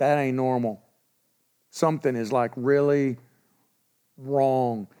 that ain't normal. Something is like really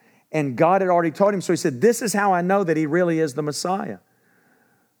wrong. And God had already told him, so he said, this is how I know that he really is the Messiah.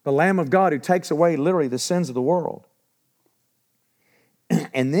 The Lamb of God who takes away literally the sins of the world.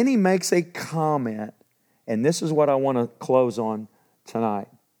 And then he makes a comment, and this is what I want to close on tonight.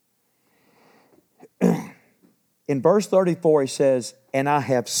 In verse 34, he says, and I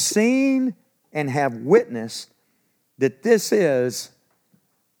have seen and have witnessed that this is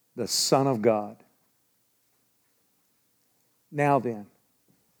the Son of God. Now then,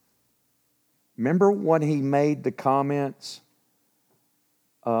 remember when he made the comments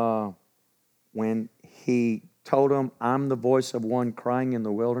when he told them, I'm the voice of one crying in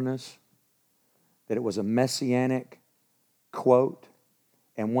the wilderness? That it was a messianic quote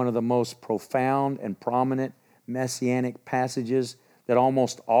and one of the most profound and prominent messianic passages that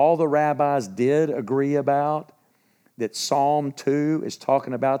almost all the rabbis did agree about. That Psalm 2 is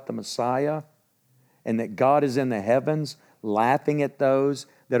talking about the Messiah, and that God is in the heavens laughing at those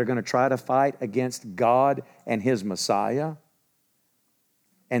that are going to try to fight against God and his Messiah,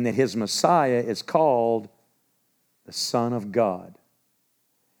 and that his Messiah is called the Son of God.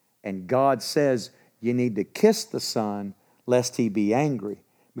 And God says you need to kiss the Son lest he be angry,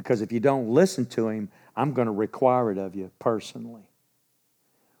 because if you don't listen to him, I'm going to require it of you personally.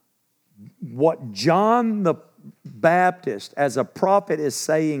 What John the Baptist as a prophet is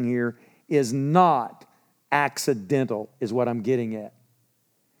saying here is not accidental, is what I'm getting at.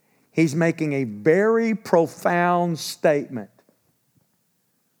 He's making a very profound statement.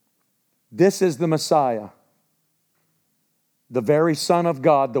 This is the Messiah, the very Son of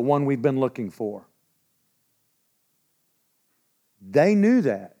God, the one we've been looking for. They knew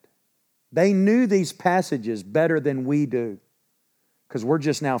that. They knew these passages better than we do, because we're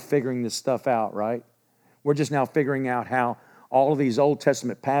just now figuring this stuff out, right? We're just now figuring out how all of these Old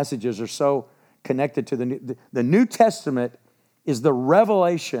Testament passages are so connected to the New Testament is the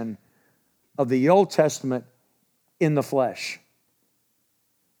revelation of the Old Testament in the flesh.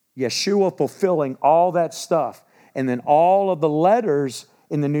 Yeshua fulfilling all that stuff. And then all of the letters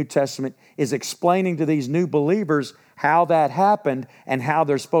in the New Testament is explaining to these new believers how that happened and how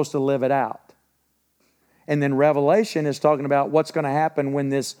they're supposed to live it out. And then Revelation is talking about what's going to happen when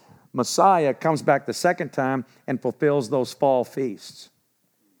this Messiah comes back the second time and fulfills those fall feasts.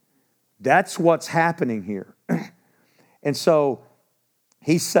 That's what's happening here. And so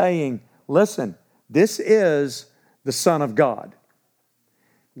he's saying, listen, this is the Son of God.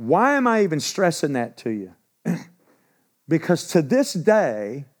 Why am I even stressing that to you? Because to this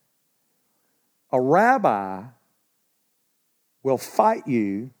day, a rabbi will fight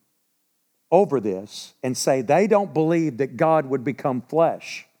you over this and say they don't believe that God would become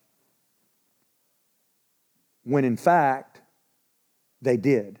flesh, when in fact they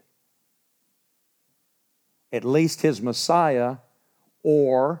did. At least his Messiah,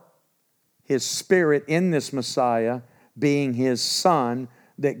 or his Spirit in this Messiah being his Son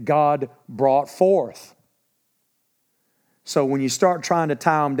that God brought forth. So when you start trying to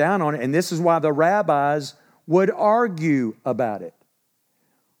tie them down on it, and this is why the rabbis would argue about it,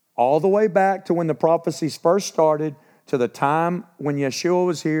 all the way back to when the prophecies first started, to the time when Yeshua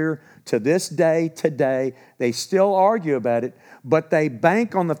was here, to this day, today, they still argue about it, but they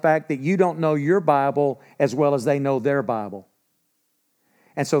bank on the fact that you don't know your Bible as well as they know their Bible.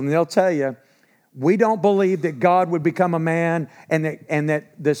 And so they'll tell you, we don't believe that God would become a man and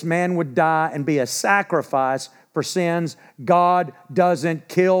that this man would die and be a sacrifice for sins. God doesn't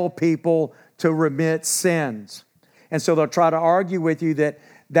kill people to remit sins. And so they'll try to argue with you that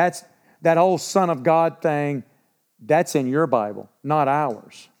that whole Son of God thing, that's in your Bible, not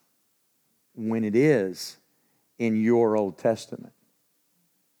ours, when it is in your Old Testament.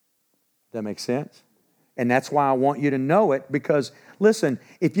 That makes sense? And that's why I want you to know it, because, listen,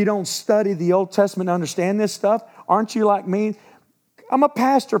 if you don't study the Old Testament and understand this stuff, aren't you like me? I'm a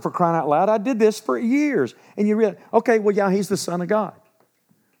pastor, for crying out loud. I did this for years. And you realize, okay, well, yeah, he's the Son of God.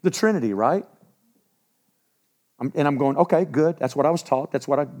 The Trinity, right? And I'm going, okay, good. That's what I was taught. That's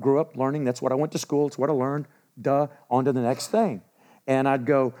what I grew up learning. That's what I went to school. It's what I learned. Duh, on to the next thing. And I'd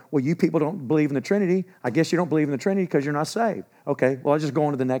go, well, you people don't believe in the Trinity. I guess you don't believe in the Trinity because you're not saved. Okay, well, I'll just go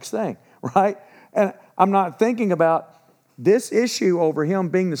on to the next thing, right? And I'm not thinking about this issue over him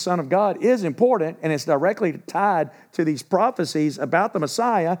being the Son of God is important, and it's directly tied to these prophecies about the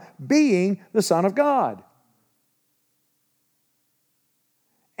Messiah being the Son of God.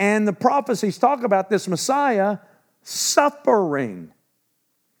 And the prophecies talk about this Messiah suffering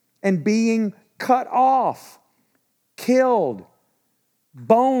and being cut off, killed,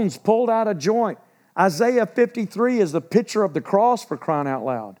 bones pulled out of joint. Isaiah 53 is the picture of the cross, for crying out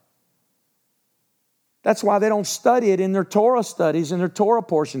loud. That's why they don't study it in their Torah studies, in their Torah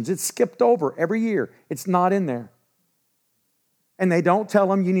portions. It's skipped over every year. It's not in there. And they don't tell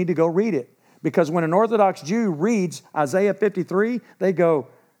them you need to go read it. Because when an Orthodox Jew reads Isaiah 53, they go,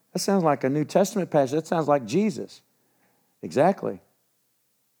 that sounds like a New Testament passage. That sounds like Jesus. Exactly.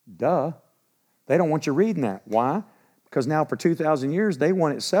 Duh. They don't want you reading that. Why? Because now for 2,000 years, they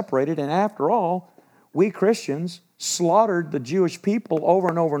want it separated. And after all, we Christians slaughtered the Jewish people over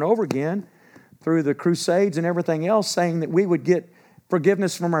and over and over again through the Crusades and everything else, saying that we would get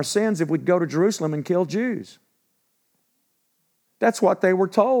forgiveness from our sins if we'd go to Jerusalem and kill Jews. That's what they were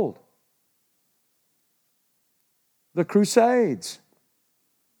told. The Crusades.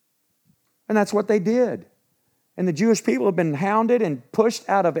 And that's what they did. And the Jewish people have been hounded and pushed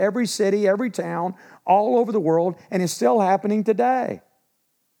out of every city, every town, all over the world, and it's still happening today.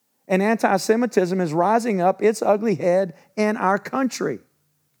 And anti-Semitism is rising up its ugly head in our country.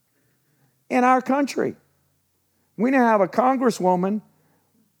 In our country. We now have a congresswoman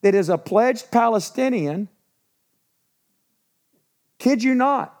that is a pledged Palestinian. Kid you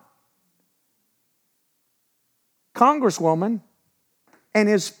not. Congresswoman, and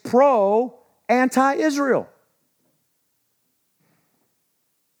is pro-anti-Israel.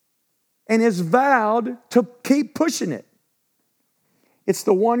 And is vowed to keep pushing it. It's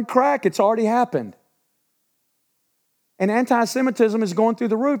the one crack. It's already happened. And anti-Semitism is going through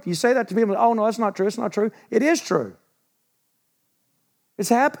the roof. You say that to people, oh, no, that's not true. It's not true. It is true. It's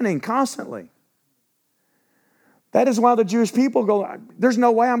happening constantly. That is why the Jewish people go, there's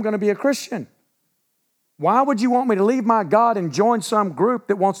no way I'm going to be a Christian. Why would you want me to leave my God and join some group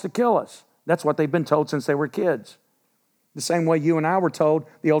that wants to kill us? That's what they've been told since they were kids. The same way you and I were told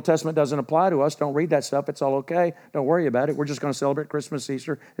the Old Testament doesn't apply to us. Don't read that stuff. It's all okay. Don't worry about it. We're just going to celebrate Christmas,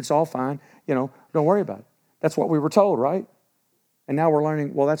 Easter. It's all fine. Don't worry about it. That's what we were told, right? And now we're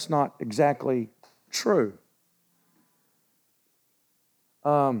learning, well, that's not exactly true.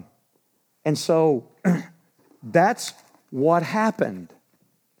 And so that's what happened.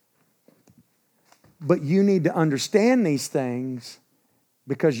 But you need to understand these things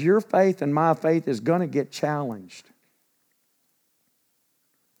because your faith and my faith is going to get challenged.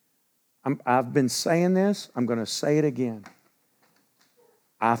 I've been saying this. I'm going to say it again.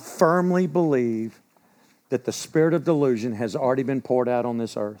 I firmly believe that the spirit of delusion has already been poured out on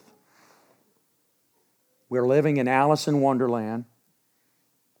this earth. We're living in Alice in Wonderland.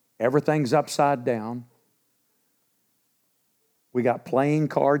 Everything's upside down. We got playing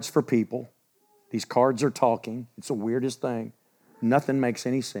cards for people. These cards are talking. It's the weirdest thing. Nothing makes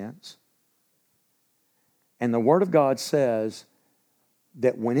any sense. And the Word of God says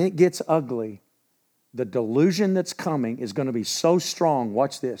that when it gets ugly, the delusion that's coming is going to be so strong,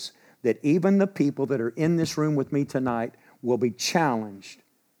 watch this, that even the people that are in this room with me tonight will be challenged.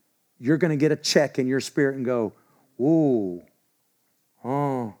 You're going to get a check in your spirit and go, ooh,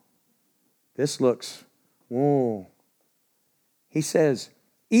 oh, this looks, ooh. He says,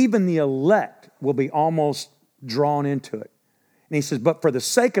 even the elect will be almost drawn into it. And he says, but for the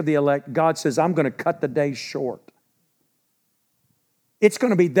sake of the elect, God says, I'm going to cut the day short. It's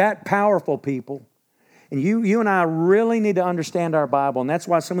going to be that powerful, people. And you and I really need to understand our Bible. And that's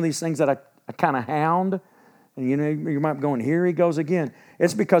why some of these things that I kind of hound, and you might be going, here he goes again.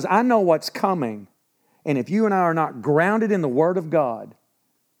 It's because I know what's coming. And if you and I are not grounded in the Word of God,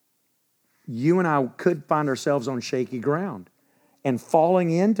 you and I could find ourselves on shaky ground and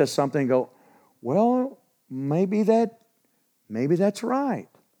falling into something and go, well, maybe that's right.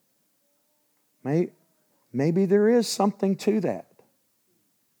 Maybe there is something to that.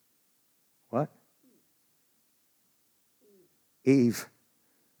 What? Eve.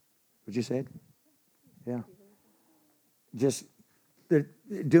 What you said? Yeah. They're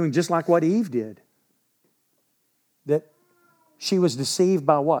doing just like what Eve did. That she was deceived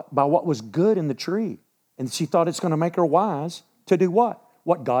by what? By what was good in the tree. And she thought it's going to make her wise to do what?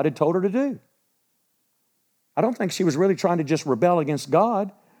 What God had told her to do. I don't think she was really trying to just rebel against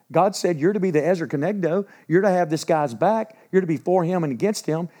God. God said, you're to be the Ezer Kenegdo. You're to have this guy's back. You're to be for him and against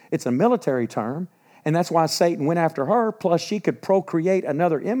him. It's a military term. And that's why Satan went after her. Plus, she could procreate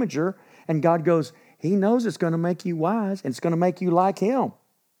another imager. And God goes, he knows it's going to make you wise. And it's going to make you like him.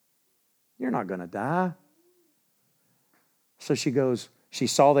 You're not going to die. So she goes, she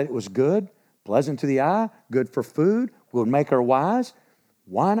saw that it was good, pleasant to the eye, good for food, would make her wise.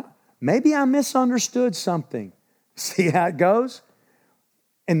 Why not? Maybe I misunderstood something. See how it goes?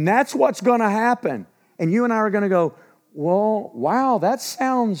 And that's what's going to happen. And you and I are going to go, well, wow, that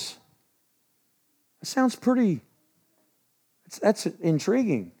sounds pretty, that's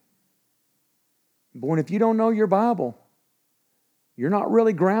intriguing. Boy, if you don't know your Bible, you're not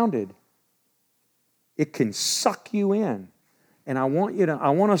really grounded. It can suck you in. And I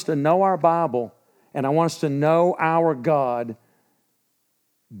want us to know our Bible, and I want us to know our God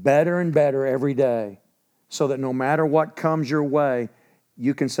better and better every day, so that no matter what comes your way,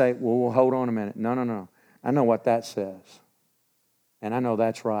 you can say, well, hold on a minute. No. I know what that says. And I know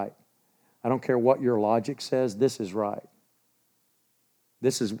that's right. I don't care what your logic says, this is right.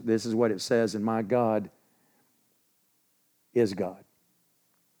 This is what it says, and my God is God.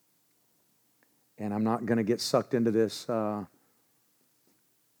 And I'm not going to get sucked into this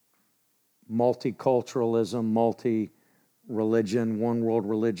multiculturalism, multi-religion, one-world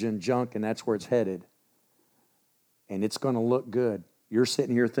religion junk, and that's where it's headed. And it's going to look good. You're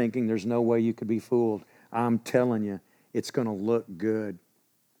sitting here thinking there's no way you could be fooled. I'm telling you, it's going to look good.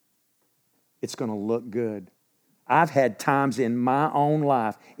 It's going to look good. I've had times in my own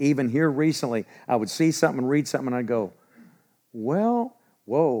life, even here recently, I would see something and read something and I'd go, well,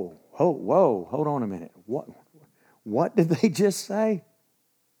 whoa, hold on a minute. What did they just say?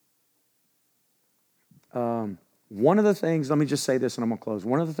 One of the things, let me just say this and I'm going to close.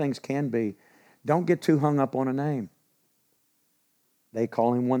 One of the things can be, don't get too hung up on a name. They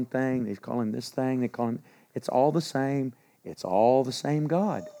call him one thing, they call him this thing, they call him, it's all the same. It's all the same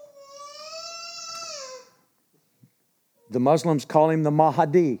God. The Muslims call him the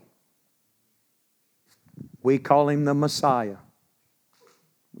Mahdi. We call him the Messiah.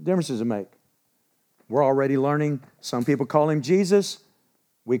 What difference does it make? We're already learning. Some people call him Jesus.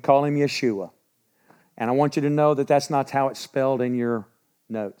 We call him Yeshua. And I want you to know that that's not how it's spelled in your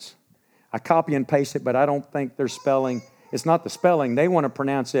notes. I copy and paste it, but I don't think they're spelling. It's not the spelling. They want to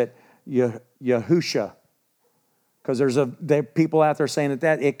pronounce it Yahusha. because there are people out there saying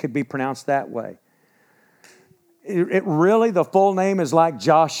that it could be pronounced that way. It really, the full name is like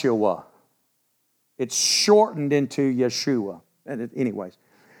Joshua. It's shortened into Yeshua. Anyways,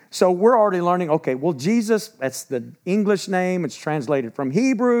 so we're already learning, okay, well, Jesus, that's the English name. It's translated from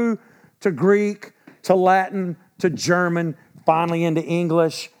Hebrew to Greek to Latin to German, finally into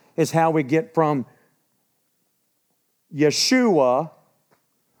English is how we get from Yeshua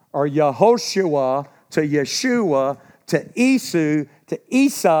or Yehoshua to Yeshua to Isu to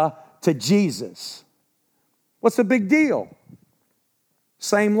Isa to Jesus. What's the big deal?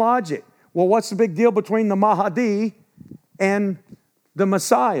 Same logic. Well, what's the big deal between the Mahdi and the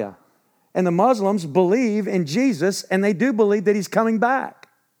Messiah? And the Muslims believe in Jesus, and they do believe that he's coming back.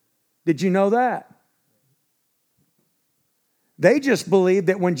 Did you know that? They just believe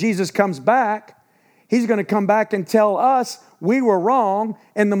that when Jesus comes back, he's going to come back and tell us we were wrong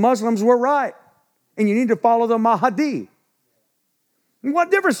and the Muslims were right. And you need to follow the Mahdi. What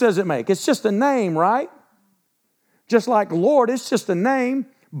difference does it make? It's just a name, right? Just like Lord, it's just a name.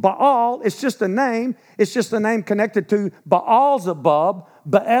 Baal, it's just a name. It's just a name connected to Baal-zebub,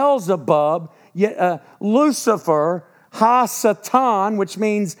 Beelzebub, Lucifer, Ha-Satan, which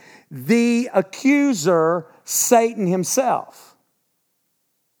means the accuser, Satan himself,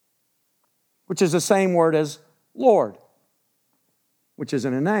 which is the same word as Lord, which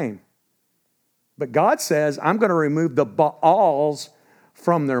isn't a name. But God says, I'm going to remove the Baals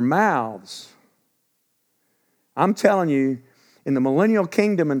from their mouths. I'm telling you, in the millennial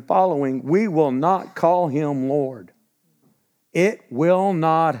kingdom and following, we will not call him Lord. It will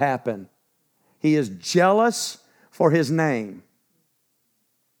not happen. He is jealous for his name.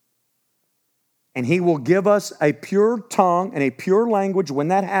 And he will give us a pure tongue and a pure language when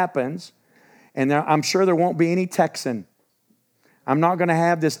that happens. And I'm sure there won't be any Texan. I'm not going to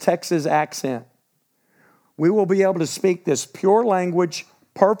have this Texas accent. We will be able to speak this pure language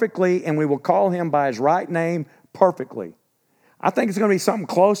perfectly, and we will call him by his right name perfectly. I think it's going to be something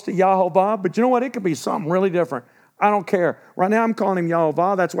close to Yahovah, but you know what? It could be something really different. I don't care. Right now I'm calling him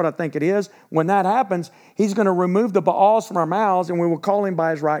Yahovah. That's what I think it is. When that happens, he's going to remove the Baals from our mouths, and we will call him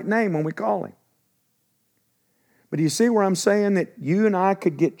by his right name when we call him. But do you see where I'm saying that you and I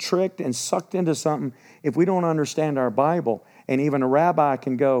could get tricked and sucked into something if we don't understand our Bible? And even a rabbi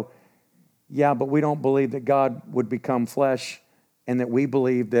can go, yeah, but we don't believe that God would become flesh, and that we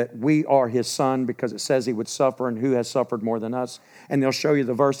believe that we are his son because it says he would suffer, and who has suffered more than us. And they'll show you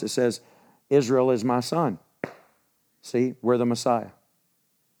the verse that says, Israel is my son. See, we're the Messiah.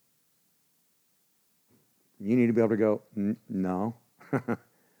 You need to be able to go, no.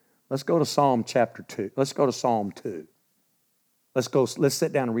 Let's go to Psalm chapter 2. Let's go to Psalm 2. Let's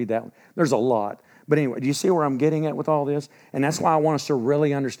sit down and read that one. There's a lot. But anyway, do you see where I'm getting at with all this? And that's why I want us to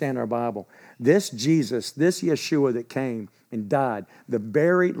really understand our Bible. This Jesus, this Yeshua that came and died, the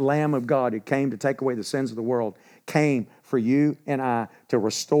very Lamb of God who came to take away the sins of the world, came for you and I to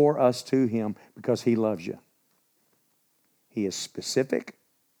restore us to him because he loves you. He is specific,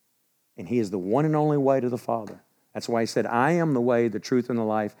 and he is the one and only way to the Father. That's why he said, I am the way, the truth, and the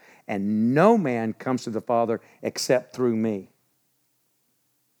life, and no man comes to the Father except through me.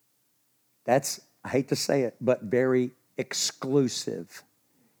 That's, I hate to say it, but very exclusive.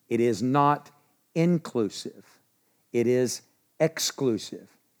 It is not inclusive. It is exclusive.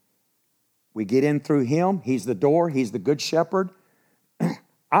 We get in through him. He's the door. He's the good shepherd.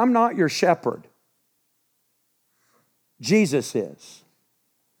 I'm not your shepherd. Jesus is.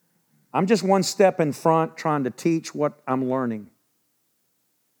 I'm just one step in front trying to teach what I'm learning.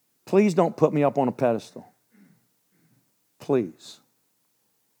 Please don't put me up on a pedestal. Please.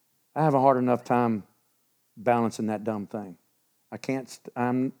 I have a hard enough time balancing that dumb thing.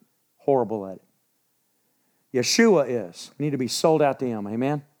 I'm horrible at it. Yeshua is. We need to be sold out to him.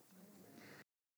 Amen?